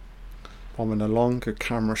 Bombing along, good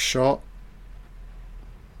camera shot.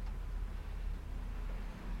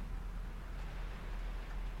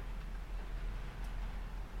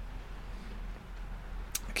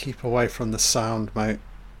 Keep away from the sound, mate.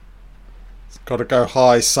 It's got to go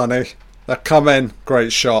high, Sonny. They're coming.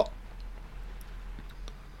 Great shot.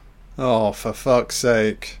 Oh, for fuck's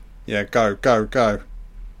sake. Yeah, go, go, go.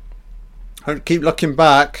 Don't keep looking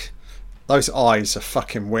back. Those eyes are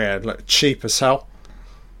fucking weird. Look cheap as hell.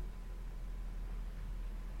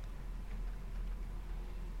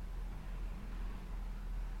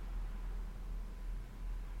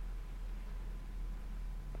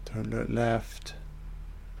 Don't look left.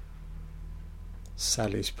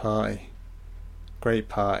 Sally's party. Great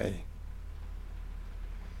party.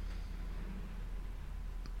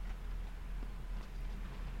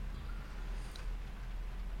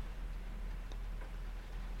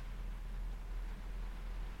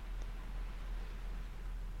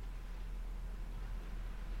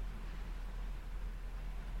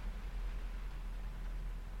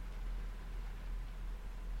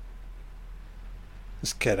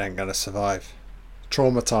 This kid ain't gonna survive.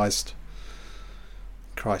 Traumatised.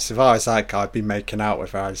 Christ, if I was that guy, I'd be making out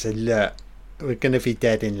with her. I'd say, look, we're gonna be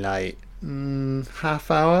dead in like half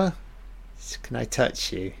hour. Can I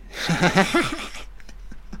touch you?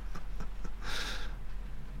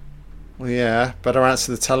 Well, yeah, better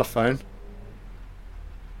answer the telephone.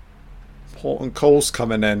 Important calls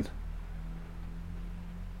coming in.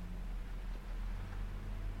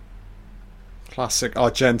 Classic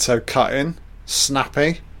Argento cutting.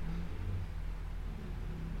 Snappy.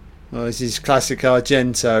 Oh, this is classic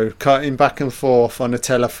Argento. Cutting back and forth on a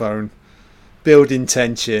telephone. Building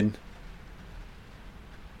tension.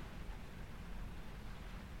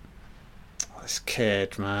 Oh, this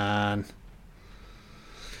kid, man.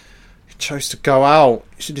 Chose to go out.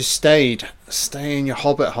 You should have stayed. Stay in your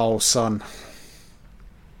hobbit hole, son.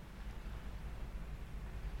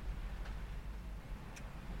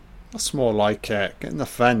 That's more like it. Get in the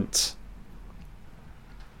vent.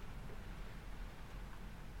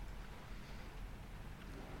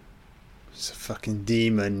 It's a fucking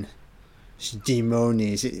demon. She's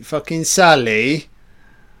demony. Is it fucking Sally?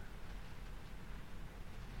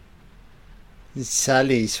 It's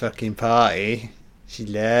Sally's fucking party. She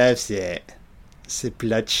loves it. It's the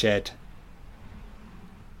bloodshed.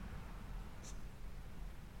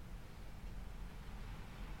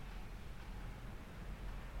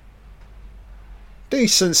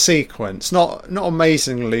 Decent sequence, not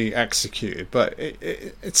amazingly executed, but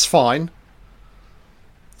it's fine.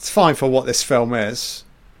 It's fine for what this film is.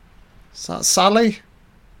 Is that Sally?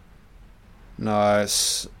 No,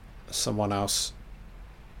 it's someone else.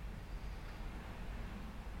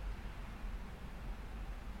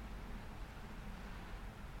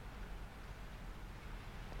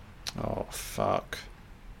 Oh, fuck.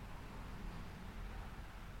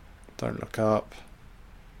 Don't look up.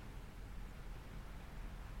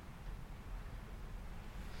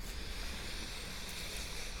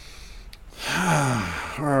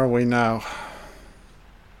 Where are we now?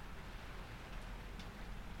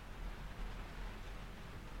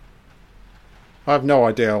 I have no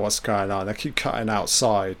idea what's going on. They keep cutting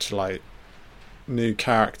outside, like, new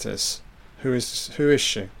characters. Who is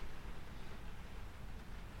she?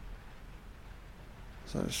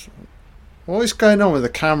 What is going on with the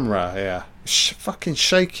camera here? It's fucking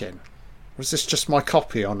shaking. Or is this just my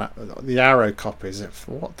copy on the Arrow copy? Is it?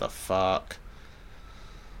 What the fuck?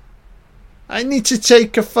 I need to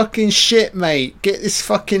take a fucking shit, mate. Get this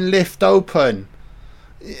fucking lift open.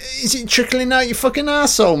 Is it trickling out your fucking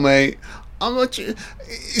asshole, mate?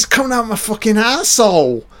 It's coming out my fucking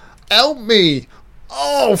asshole. Help me.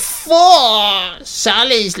 Oh, fuck.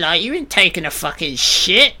 Sally's like, you ain't taking a fucking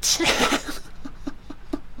shit.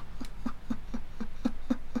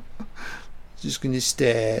 Just gonna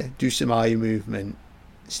stare, do some eye movement.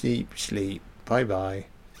 Sleep, sleep. Bye bye.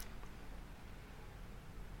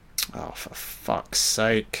 Oh, for fuck's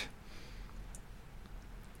sake.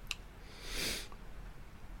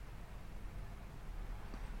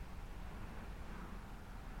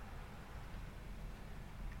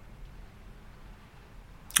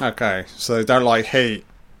 Okay, so they don't like heat.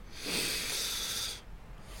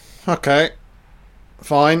 Okay,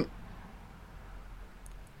 fine.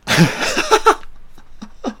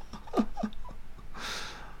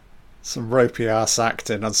 Some ropey ass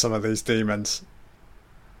acting on some of these demons.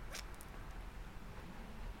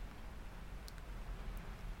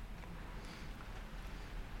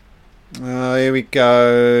 Oh, here we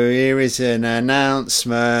go. Here is an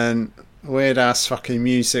announcement. Weird ass fucking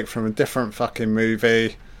music from a different fucking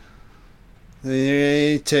movie. To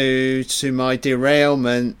my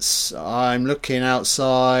derailments, I'm looking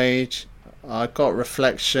outside. I've got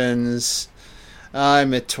reflections.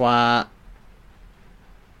 I'm a twat.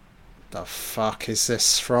 The fuck is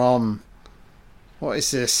this from? What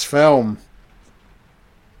is this film?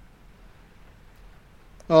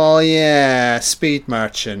 Oh yeah, Speed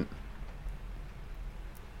Merchant.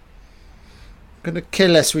 Gonna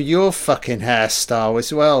kill us with your fucking hairstyle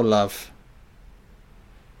as well, love.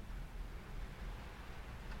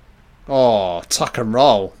 Oh, tuck and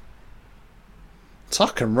roll.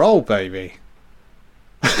 Tuck and roll, baby.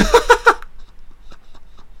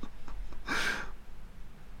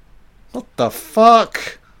 What the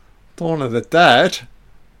fuck? Dawn of the Dead?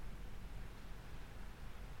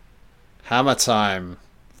 Hammer time.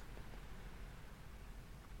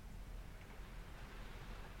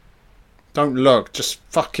 Don't look, just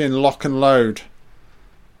fucking lock and load.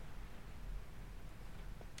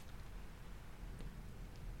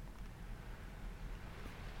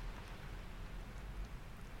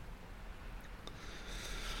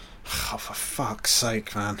 Oh, for fuck's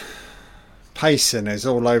sake, man. Pacing is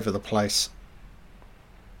all over the place.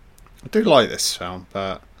 I do like this film,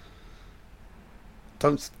 but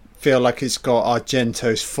don't feel like it's got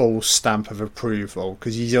Argento's full stamp of approval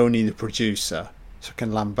because he's only the producer. Fucking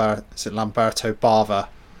is it Lamberto Bava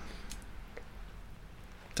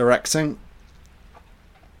directing?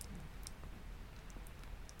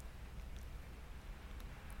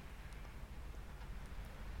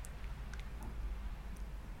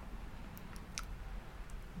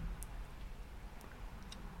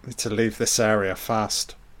 Need to leave this area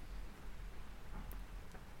fast.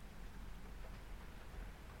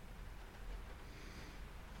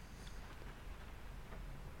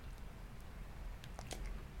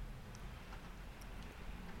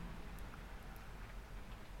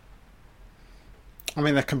 I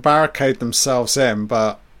mean, they can barricade themselves in,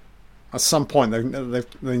 but at some point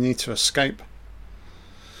they need to escape.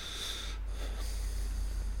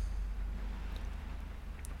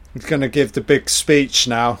 He's going to give the big speech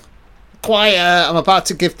now. Quiet! I'm about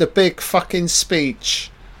to give the big fucking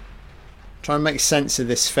speech. Try and make sense of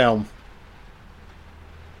this film.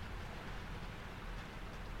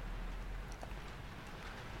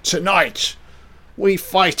 Tonight, we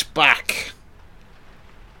fight back.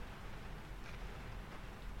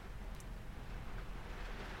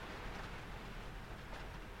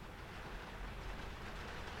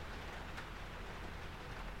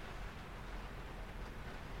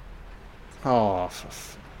 Oh,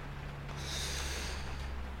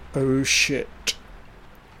 oh shit.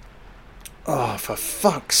 Oh, for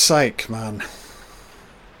fuck's sake, man.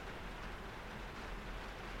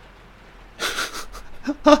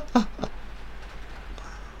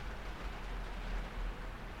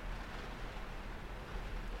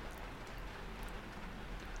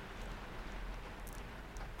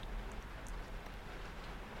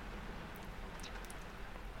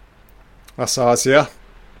 That's Asia.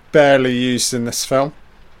 Barely used in this film.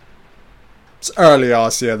 It's early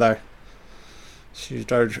Asia though.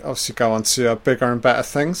 She'd obviously go on to bigger and better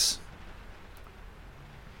things.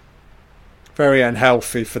 Very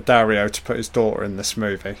unhealthy for Dario to put his daughter in this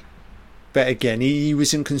movie. But again, he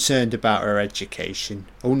wasn't concerned about her education.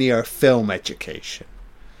 Only her film education.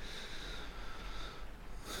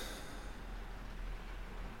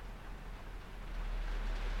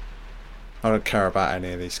 I don't care about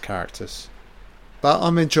any of these characters. But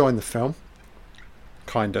I'm enjoying the film.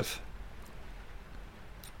 Kind of.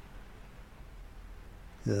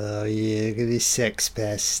 Oh yeah, look at this sex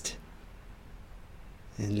pest.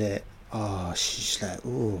 And look, oh, she's like,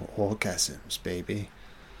 oh, orgasms, baby.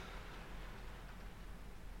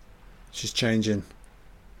 She's changing.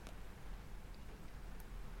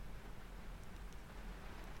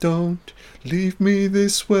 Don't leave me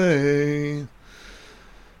this way.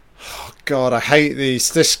 Oh God, I hate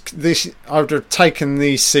these. This. I would have taken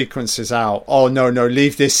these sequences out. Oh no,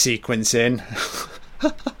 leave this sequence in.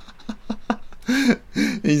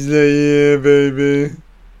 He's like, yeah, baby.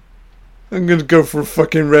 I'm gonna go for a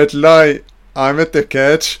fucking red light. I'm a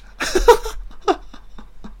dickhead.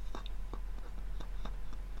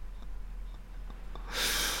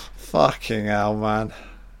 Fucking hell, man.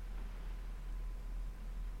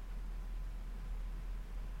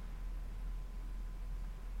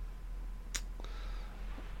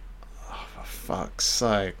 Oh, for fuck's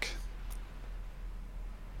sake.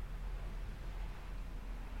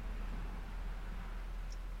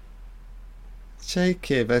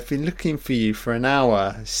 Jacob, I've been looking for you for an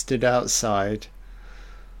hour. I stood outside.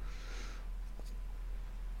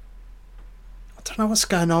 I don't know what's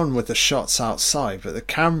going on with the shots outside, but the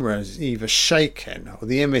camera is either shaking or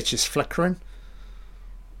the image is flickering. I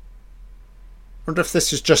wonder if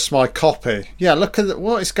this is just my copy. Yeah, look at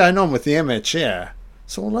what is going on with the image here.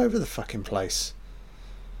 It's all over the fucking place.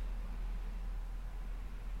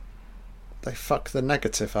 They fuck the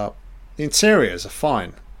negative up. The interiors are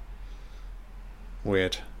fine.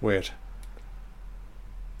 Weird.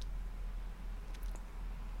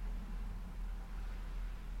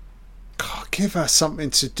 God, give her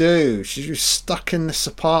something to do. She's just stuck in this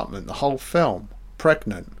apartment the whole film.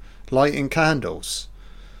 Pregnant. Lighting candles.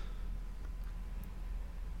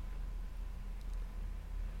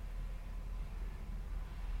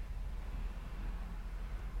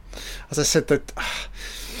 As I said, the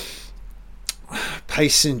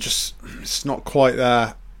pacing just, it's not quite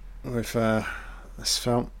there with this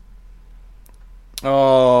film.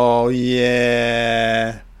 Oh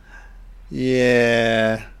yeah,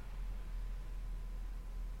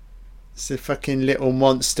 it's a fucking little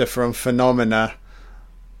monster from Phenomena.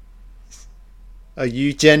 Are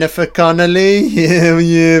you Jennifer Connelly?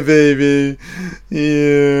 Yeah, baby.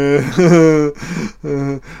 Yeah.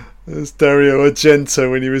 That's Dario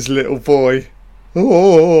Argento when he was a little boy.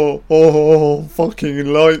 Oh,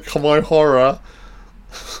 fucking like my horror.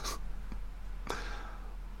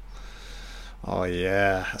 Oh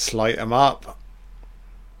yeah, let's light them up.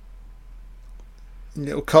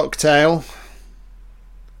 Little cocktail.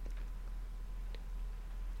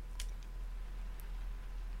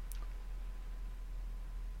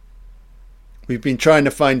 We've been trying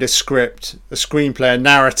to find a script, a screenplay, a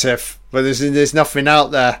narrative, but there's nothing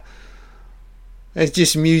out there. It's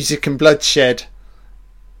just music and bloodshed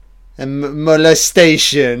and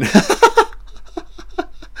molestation.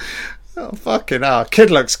 Oh, fucking hell.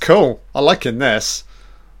 Kid looks cool. I like in this.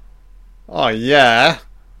 Oh, yeah.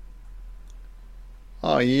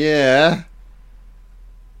 Oh, yeah.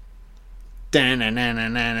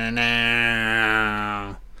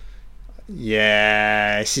 Da-na-na-na-na-na-na.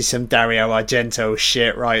 Yeah, this is some Dario Argento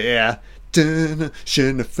shit right here.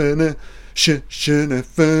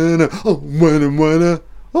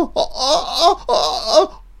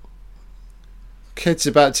 Kid's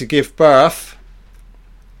about to give birth.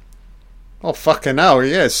 Oh, fucking hell,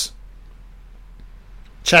 he is.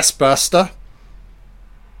 Chestburster.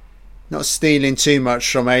 Not stealing too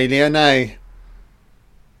much from Alien, eh?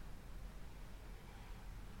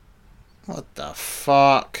 What the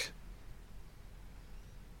fuck?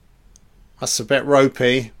 That's a bit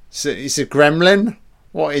ropey. Is it a gremlin?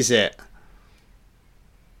 What is it?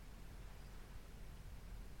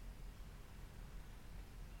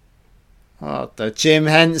 Oh, the Jim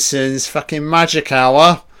Henson's fucking magic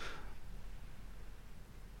hour.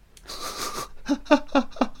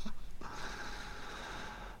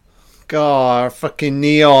 God, fucking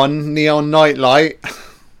neon nightlight.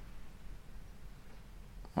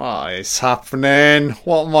 What is happening?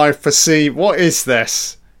 What am I perceiving? What is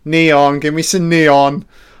this? Neon, give me some neon.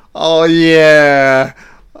 Oh yeah.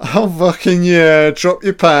 Oh fucking yeah, drop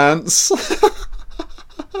your pants.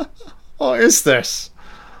 What is this?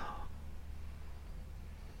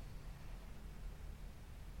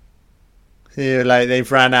 Feel like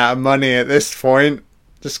they've ran out of money at this point.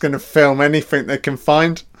 Just gonna film anything they can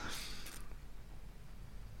find.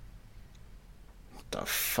 What the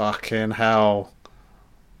fucking hell?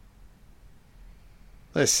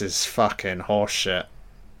 This is fucking horseshit.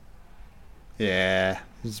 Yeah,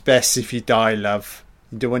 it's best if you die, love.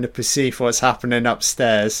 You don't want to perceive what's happening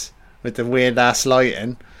upstairs with the weird ass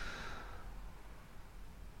lighting.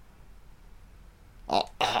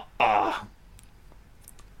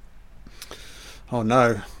 Oh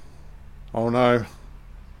no. Oh no.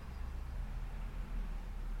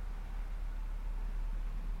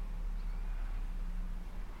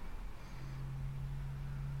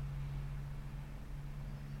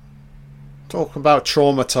 Talk about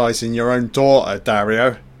traumatizing your own daughter,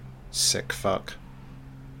 Dario. Sick fuck.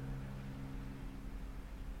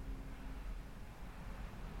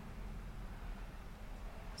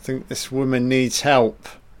 I think this woman needs help.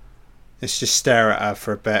 Let's just stare at her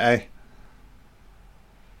for a bit, eh?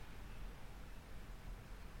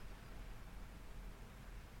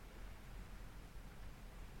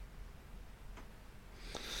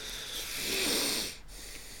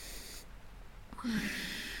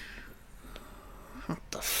 What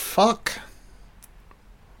the fuck?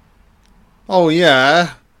 Oh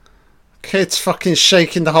yeah. Kid's fucking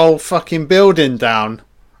shaking the whole fucking building down.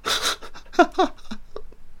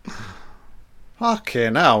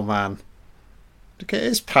 Fucking hell, man. Where'd he get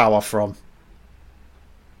his power from?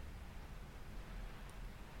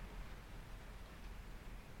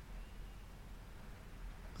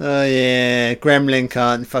 Oh yeah, Gremlin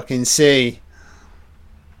can't fucking see.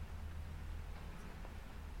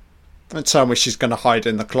 Don't tell me she's gonna hide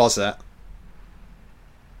in the closet.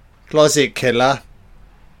 Closet killer.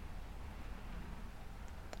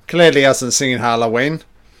 Clearly hasn't seen Halloween.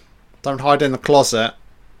 Don't hide in the closet.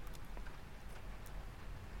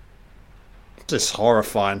 Just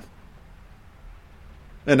horrifying.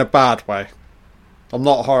 In a bad way. I'm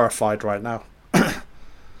not horrified right now.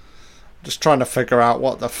 Just trying to figure out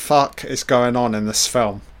what the fuck is going on in this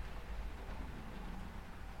film.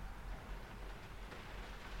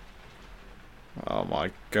 Oh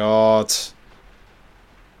my god.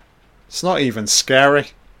 It's not even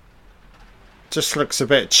scary. Just looks a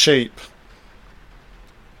bit cheap.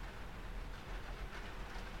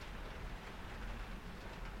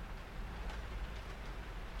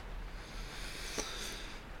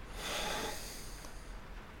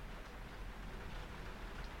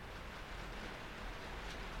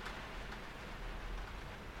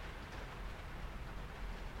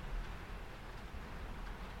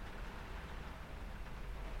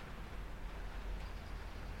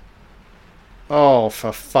 Oh,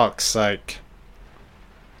 for fuck's sake.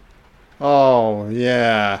 Oh,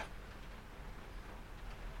 yeah.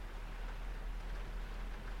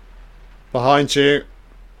 Behind you.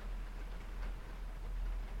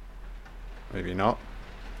 Maybe not.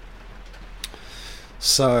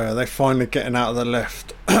 So, are they finally getting out of the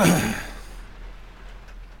lift?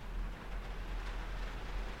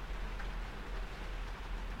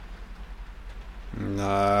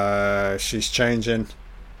 No, she's changing.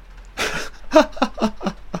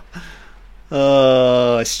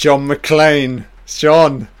 Oh, it's John McClane. It's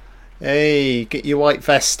John. Hey, get your white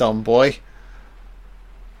vest on, boy.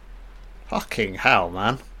 Fucking hell,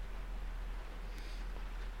 man.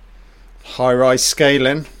 High-rise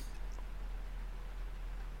scaling.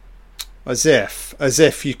 As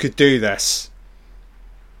if you could do this.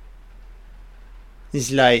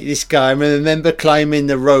 He's like, this guy, I remember climbing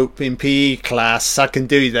the rope in PE class. I can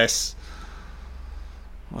do this.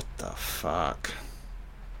 What the fuck?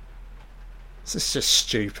 This is just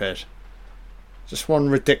stupid. Just one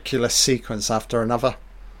ridiculous sequence after another.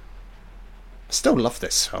 I still love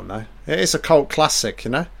this film though. It is a cult classic,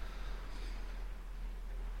 you know.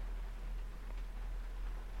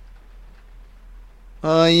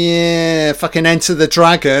 Oh yeah, fucking Enter the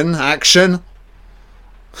Dragon action.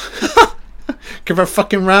 Give her a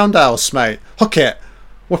fucking roundhouse, mate. Hook it.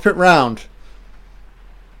 Whip it round.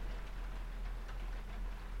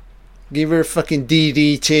 Give her a fucking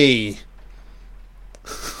DDT.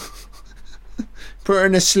 Put her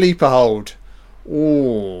in a sleeper hold.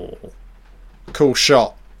 Ooh. Cool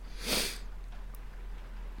shot.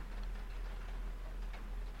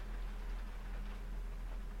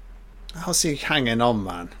 How's he hanging on,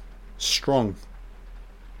 man? Strong.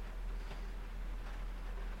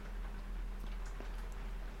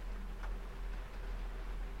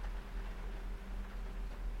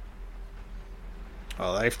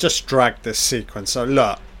 Oh, they've just dragged this sequence. So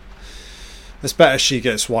look, it's better she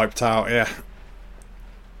gets wiped out here.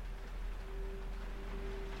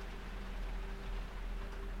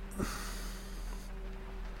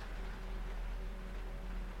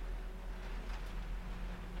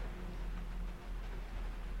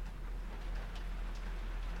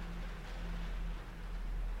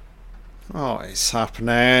 What is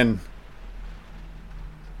happening?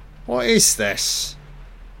 What is this?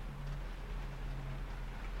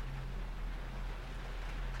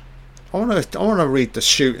 I want to read the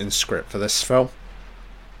shooting script for this film.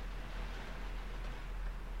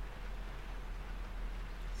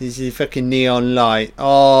 Is he fucking neon light?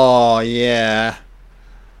 Oh yeah.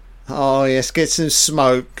 Oh yes, get some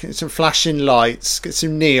smoke, get some flashing lights, get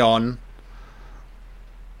some neon,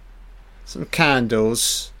 some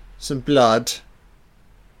candles, some blood.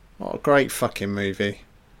 What a great fucking movie.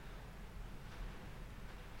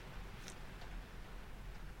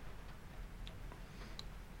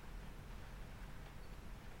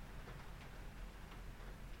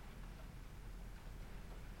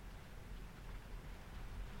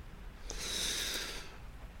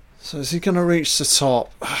 So is he going to reach the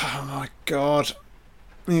top? Oh my god.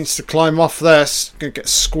 He needs to climb off this. Going to get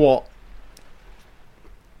squat.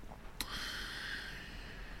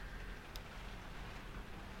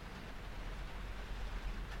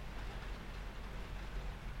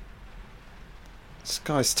 This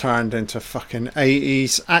guy's turned into a fucking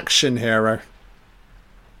 80s action hero.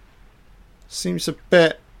 Seems a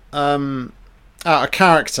bit out of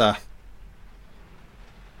character.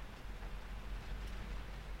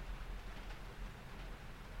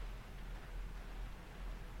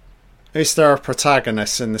 Is there a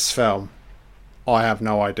protagonist in this film? I have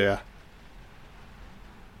no idea.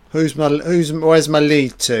 Where's my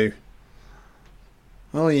lead to?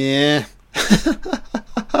 Oh yeah.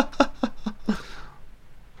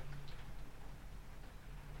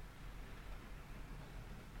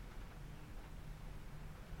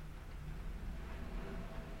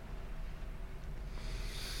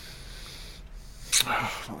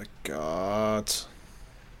 Oh my god.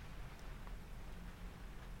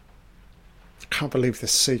 I can't believe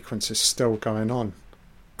this sequence is still going on.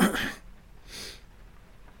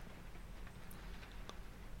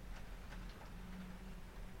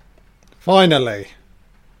 Finally.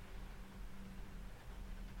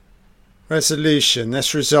 Resolution.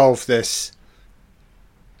 Let's resolve this.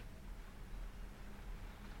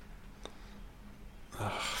 Oh,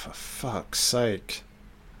 for fuck's sake.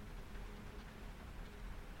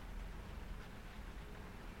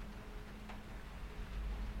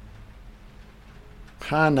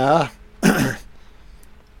 Hannah.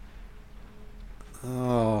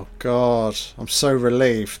 Oh god, I'm so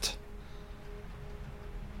relieved.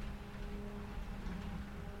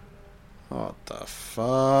 What the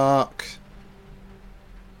fuck?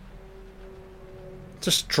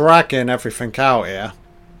 Just dragging everything out here.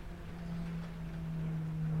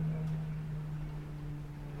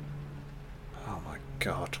 Oh my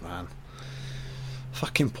god, man.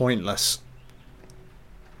 Fucking pointless.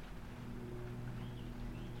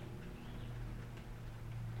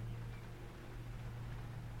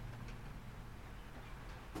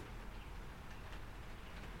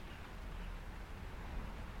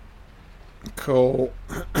 Cool.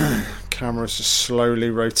 Camera's just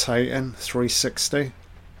slowly rotating 360.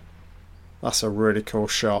 That's a really cool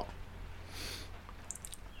shot.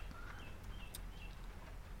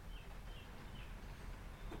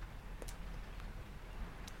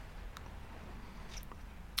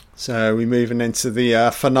 So we're moving into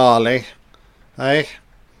the finale. Hey,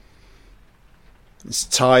 let's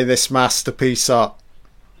tie this masterpiece up.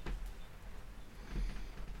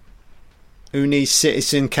 Who needs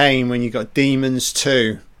Citizen Kane when you got Demons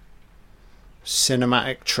 2?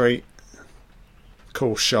 Cinematic treat.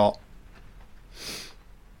 Cool shot.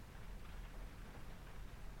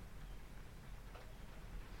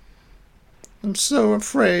 I'm so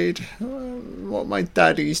afraid what my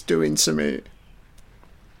daddy's doing to me.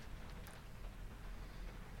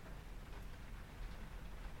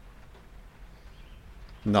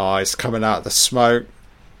 Nice, coming out of the smoke.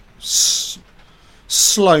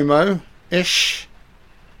 Slow-mo-ish.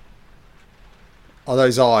 Oh,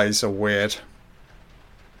 those eyes are weird.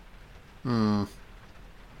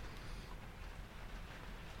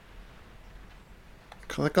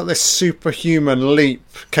 They've got this superhuman leap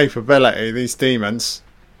capability, these demons.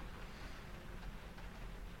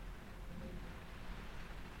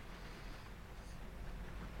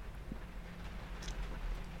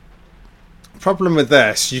 Problem with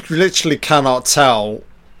this, you literally cannot tell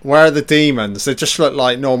where are the demons. They just look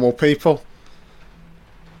like normal people.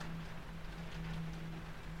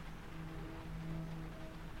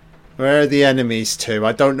 Where are the enemies to?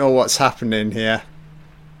 I don't know what's happening here.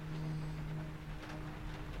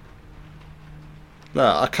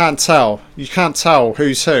 Look, I can't tell. You can't tell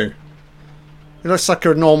who's who. He looks like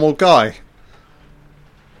a normal guy.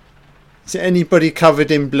 Is it anybody covered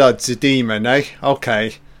in blood's a demon, eh?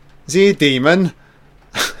 Okay. Is he a demon?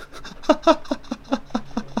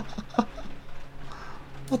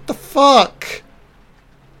 What the fuck?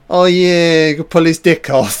 Oh yeah, you can pull his dick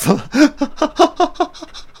off.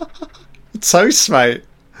 Toast, mate.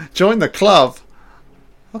 Join the club.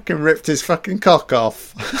 Fucking ripped his fucking cock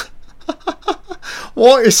off.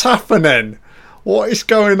 What is happening? What is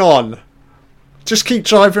going on? Just keep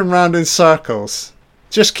driving round in circles.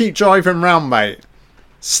 Just keep driving round, mate.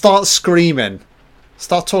 Start screaming.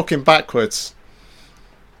 Start talking backwards.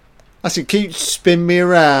 I said, keep spinning me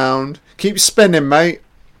around. Keep spinning, mate.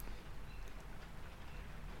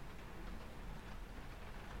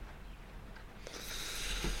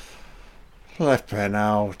 Flipping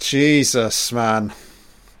hell. Jesus, man.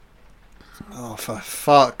 Oh, for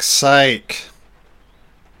fuck's sake.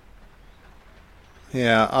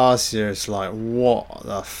 Yeah, Asia is like, what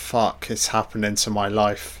the fuck is happening to my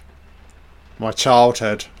life? My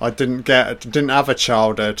childhood. I didn't have a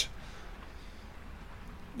childhood.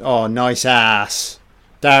 Oh, nice ass.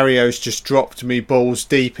 Dario's just dropped me balls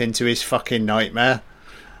deep into his fucking nightmare.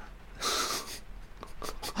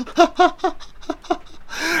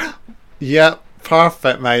 Yep,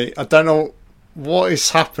 perfect, mate. I don't know what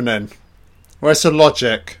is happening. Where's the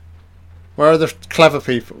logic? Where are the clever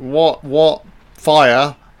people? What?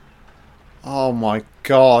 Fire? Oh my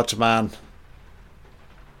god, man.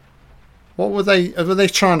 What were they? Were they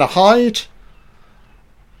trying to hide?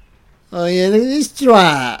 Oh yeah, look at this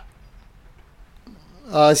twat.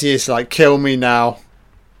 Oh, he's like, kill me now.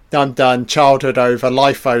 I'm done. Childhood over.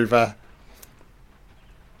 Life over.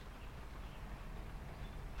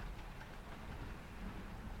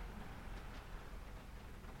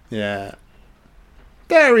 Yeah.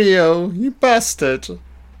 Dario, you bastard.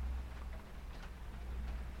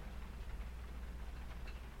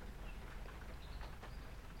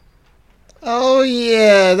 Oh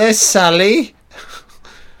yeah, there's Sally.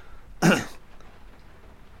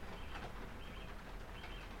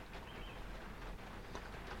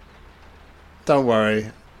 Don't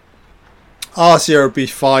worry. Asia will be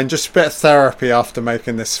fine. Just a bit of therapy after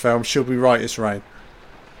making this film. She'll be right as rain.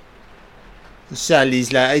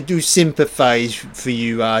 Sally's like, I do sympathise for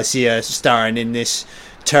you, Asia, starring in this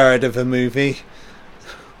turd of a movie.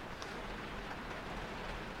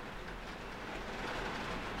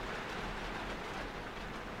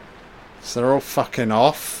 So they're all fucking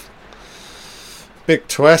off. Big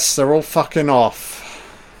twist, they're all fucking off.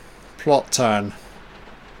 Plot turn.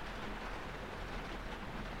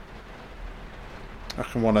 I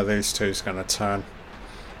reckon one of these two is going to turn.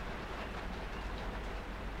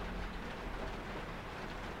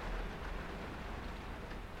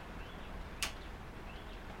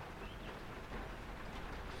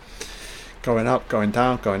 Going up, going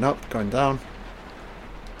down, going up, going down.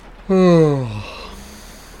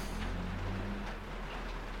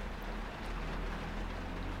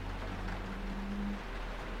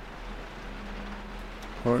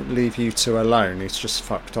 Won't leave you two alone, he's just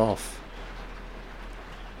fucked off.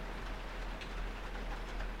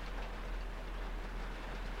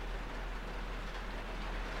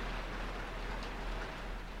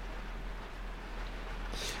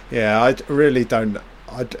 Yeah, I really don't.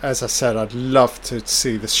 As I said, I'd love to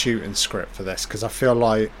see the shooting script for this, because I feel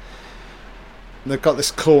like they've got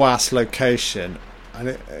this cool ass location, and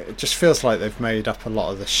it just feels like they've made up a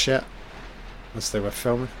lot of the shit as they were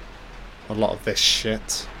filming. A lot of this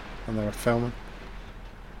shit. when they were filming.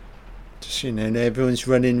 Just, you know, and everyone's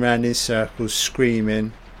running around in circles,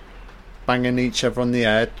 screaming, banging each other on the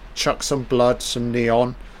head. Chuck some blood, some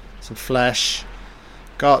neon, some flesh.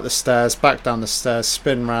 Go up the stairs, back down the stairs,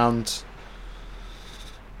 spin round.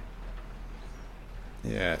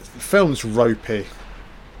 Yeah, the film's ropey.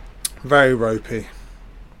 Very ropey.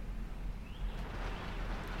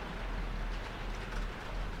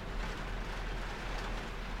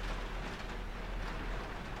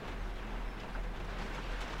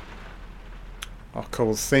 Oh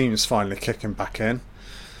cool, the theme's finally kicking back in.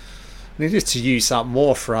 Needed to use that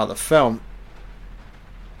more throughout the film.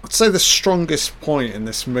 I'd say the strongest point in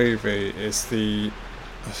this movie is the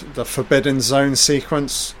Forbidden Zone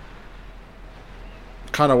sequence.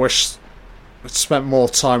 Kind of wish I'd spent more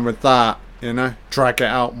time with that, you know, drag it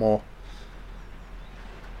out more.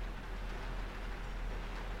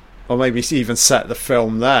 Or maybe even set the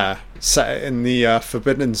film there, set it in the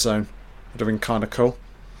Forbidden Zone. Would have been kind of cool.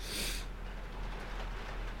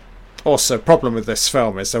 Also, problem with this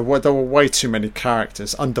film is there were way too many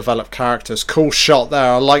characters, undeveloped characters. Cool shot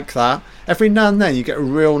there, I like that. Every now and then you get a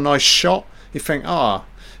real nice shot. You think,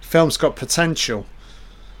 film's got potential.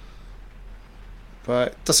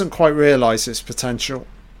 But it doesn't quite realise its potential.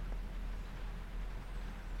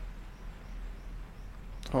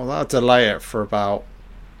 Oh, that'll delay it for about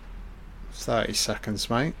 30 seconds,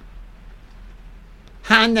 mate.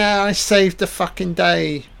 Hannah, I saved the fucking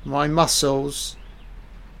day. My muscles.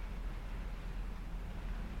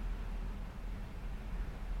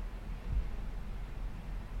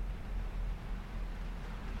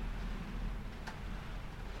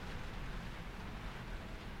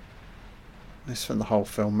 They spent the whole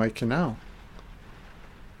film making out.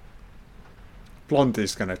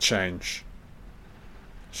 Blondie's going to change.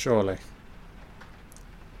 Surely.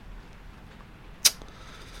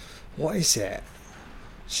 What is it?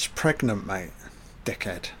 She's pregnant, mate.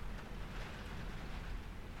 Dickhead.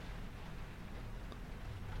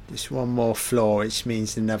 Just one more floor, which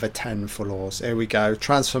means another 10 floors. Here we go.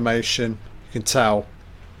 Transformation. You can tell.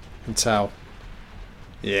 You can tell.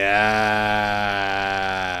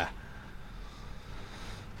 Yeah.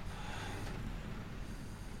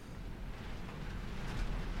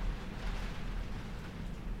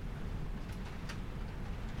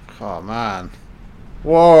 Oh man.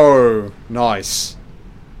 Whoa. Nice.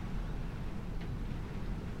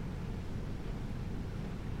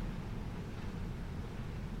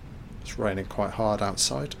 It's raining quite hard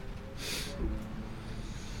outside.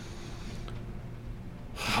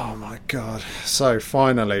 Oh my god. So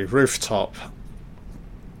finally, rooftop.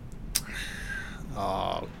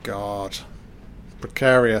 Oh god.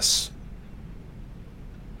 Precarious.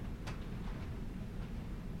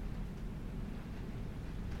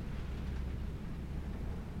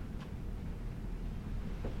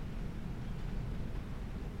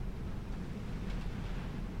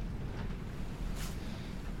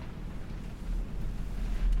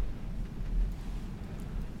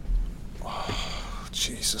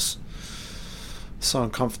 Jesus. So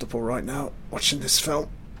uncomfortable right now watching this film.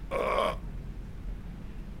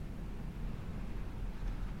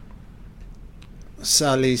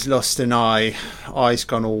 Sally's lost an eye. Eye's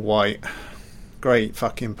gone all white. Great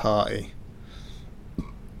fucking party.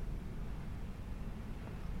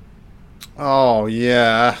 Oh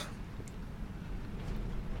yeah.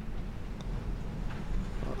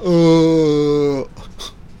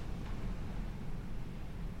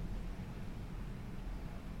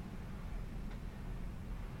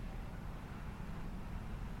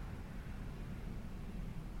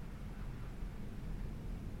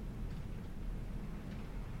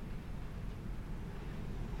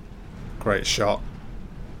 Great shot.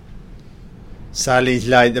 Sally's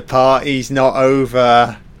like, the party's not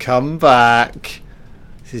over. Come back.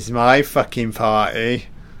 This is my fucking party.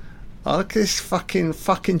 Oh, look at this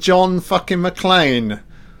fucking John fucking McClane.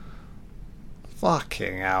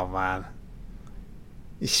 Fucking hell, man.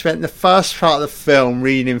 He spent the first part of the film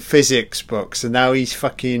reading physics books and now he's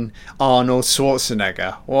fucking Arnold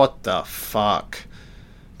Schwarzenegger. What the fuck?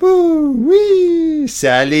 Woo wee!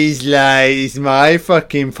 Sally's like, it's my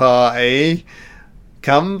fucking party.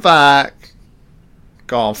 Come back.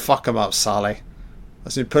 Go on, fuck him up, Sally.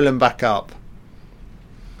 Let's pull him back up.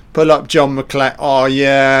 Pull up John McClane. Oh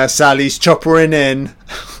yeah, Sally's choppering in.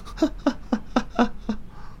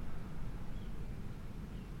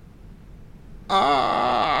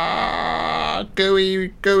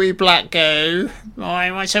 Gooey black goo.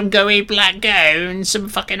 I want some gooey black goo and some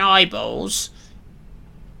fucking eyeballs.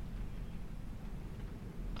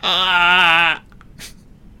 Ah.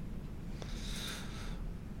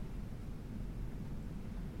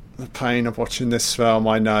 The pain of watching this film,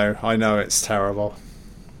 I know it's terrible.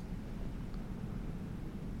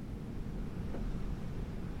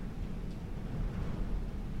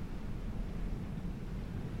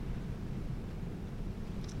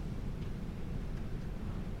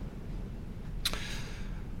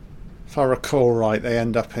 If I recall right, they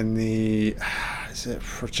end up in the, is it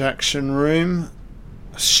projection room?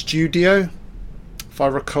 A studio, if I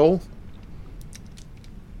recall.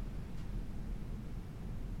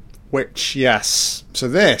 Which, yes. So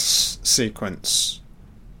this sequence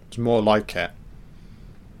is more like it.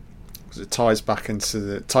 Because it ties back to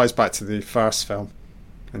the first film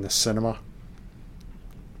in the cinema.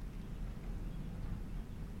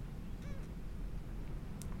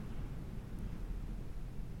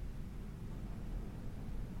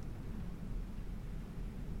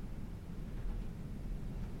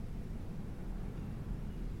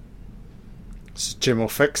 So Jim will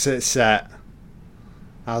fix it set.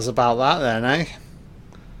 How's about that then, eh?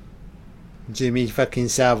 Jimmy fucking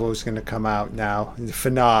Savile's gonna come out now in the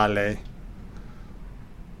finale.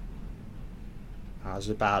 How's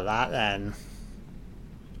about that then?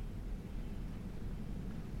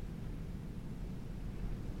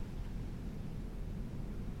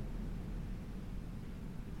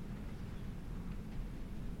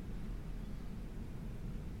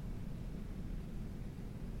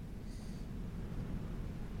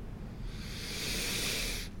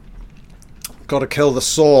 Got to kill the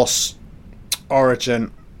source.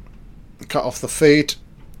 Origin. Cut off the feed.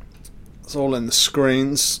 It's all in the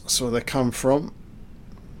screens. That's where they come from.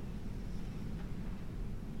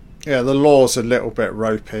 Yeah, the law's a little bit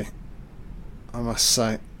ropey, I must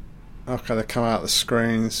say. Okay, they come out the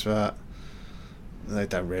screens, but they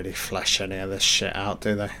don't really flesh any of this shit out,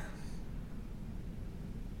 do they?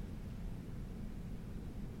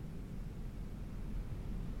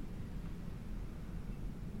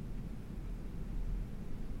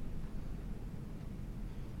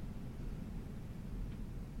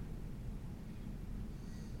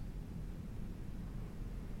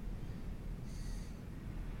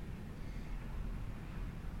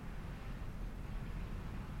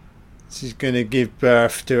 She's gonna give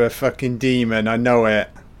birth to a fucking demon, I know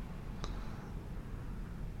it.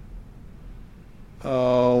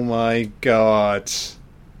 Oh my god.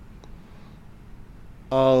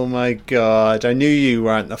 Oh my god, I knew you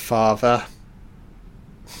weren't the father.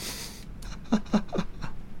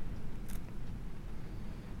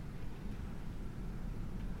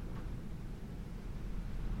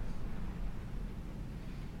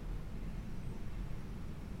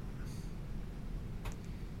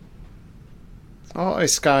 What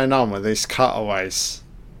is going on with these cutaways?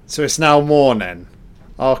 So it's now morning.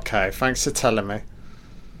 Okay, thanks for telling me.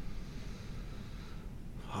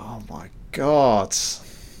 Oh my god.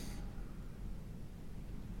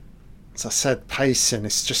 As I said, pacing,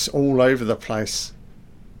 it's just all over the place.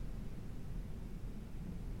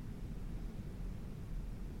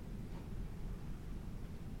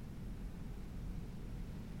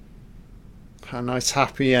 A nice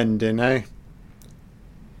happy ending, eh?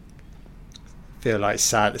 Feel like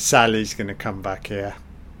Sally's going to come back here.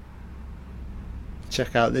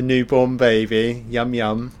 Check out the newborn baby. Yum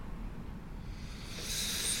yum.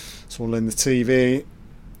 It's all in the TV.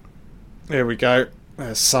 Here we go.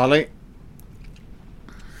 There's Sally.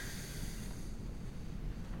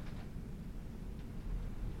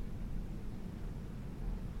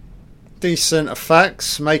 Decent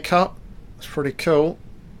effects, makeup. It's pretty cool.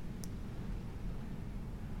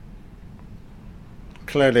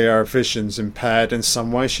 Clearly her vision's impaired in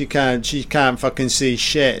some way. She can't fucking see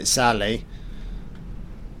shit, Sally.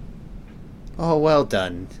 Oh, well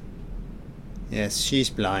done. Yes, she's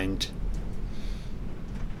blind.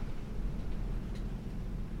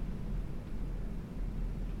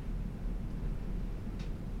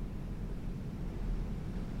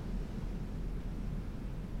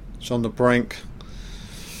 She's on the brink.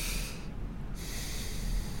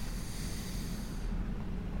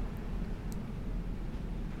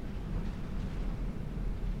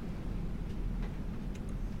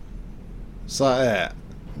 Is that it?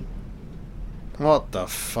 What the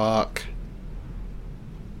fuck?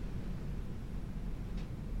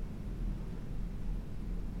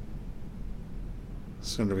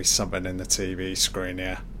 There's going to be something in the TV screen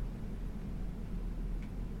here.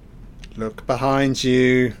 Look behind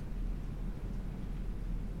you.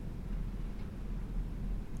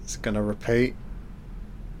 It's going to repeat.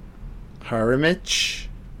 Her image.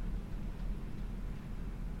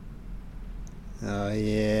 Oh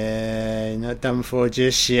yeah, not done for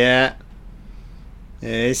just yet.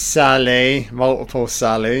 Here's Sally, multiple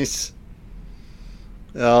Sallys.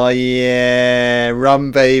 Oh yeah,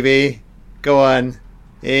 run baby. Go on.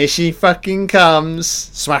 Here she fucking comes.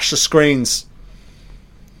 Smash the screens.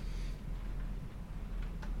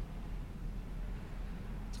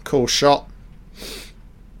 Cool shot.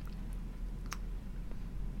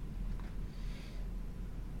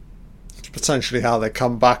 It's potentially how they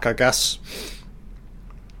come back, I guess.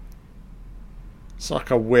 It's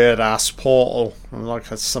like a weird ass portal, like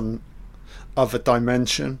some other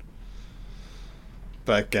dimension.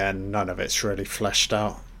 But again, none of it's really fleshed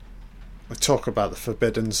out. We talk about the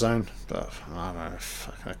Forbidden Zone, but I don't know.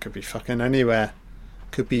 That could be fucking anywhere.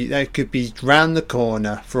 They could be round the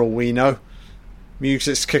corner for all we know.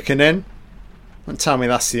 Music's kicking in. Don't tell me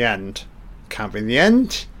that's the end. Can't be the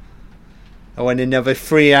end. I want another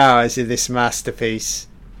 3 hours of this masterpiece.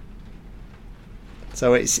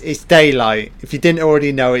 So it's daylight. If you didn't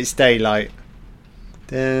already know, it's daylight.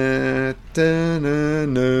 Da, da, na,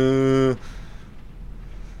 na.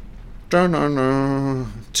 Da, na, na.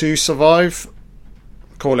 2 survive.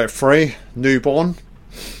 Call it 3. Newborn.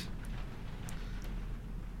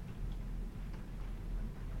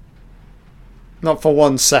 Not for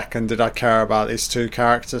 1 second did I care about these 2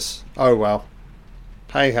 characters. Oh well.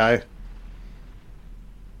 Hey ho.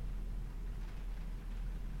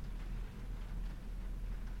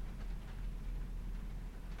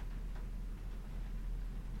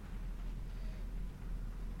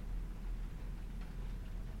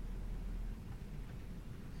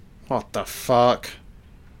 What the fuck?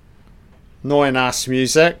 Annoying ass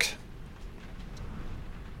music.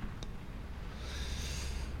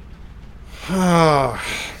 How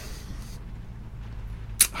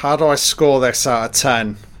do I score this out of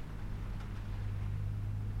 10?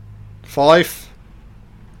 5?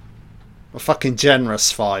 A fucking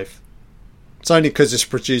generous 5. It's only because it's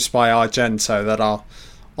produced by Argento that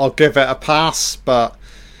I'll give it a pass, but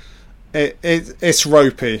it's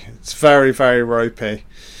ropey. It's very, very ropey.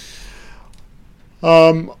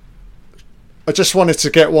 I just wanted to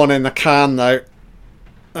get one in the can though,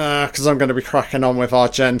 because I'm going to be cracking on with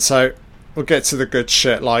Argento. We'll get to the good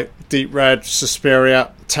shit like Deep Red,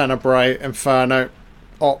 Suspiria, Tenebrae, Inferno,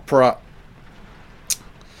 Opera.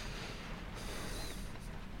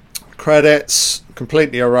 Credits,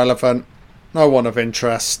 completely irrelevant. No one of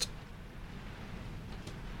interest.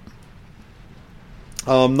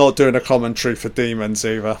 I'm not doing a commentary for Demons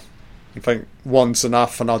either. I think 1's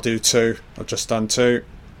enough and I'll do 2. I've just done 2.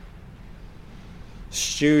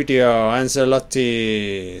 Studio,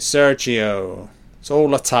 Ancelotti, Sergio. It's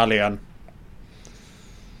all Italian.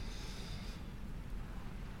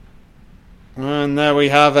 And there we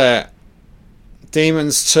have it.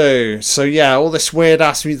 Demons 2. So yeah, all this weird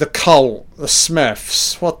ass music. The Cult, the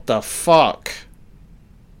Smiths. What the fuck?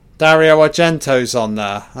 Dario Argento's on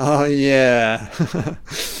there. Oh yeah.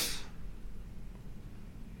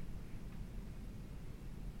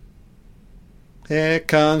 Here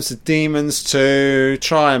comes the Demons 2.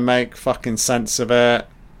 Try and make fucking sense of it.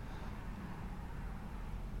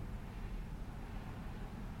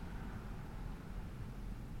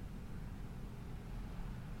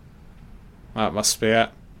 That must be it.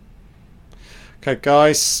 Okay,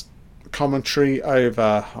 guys. Commentary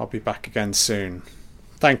over. I'll be back again soon.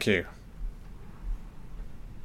 Thank you.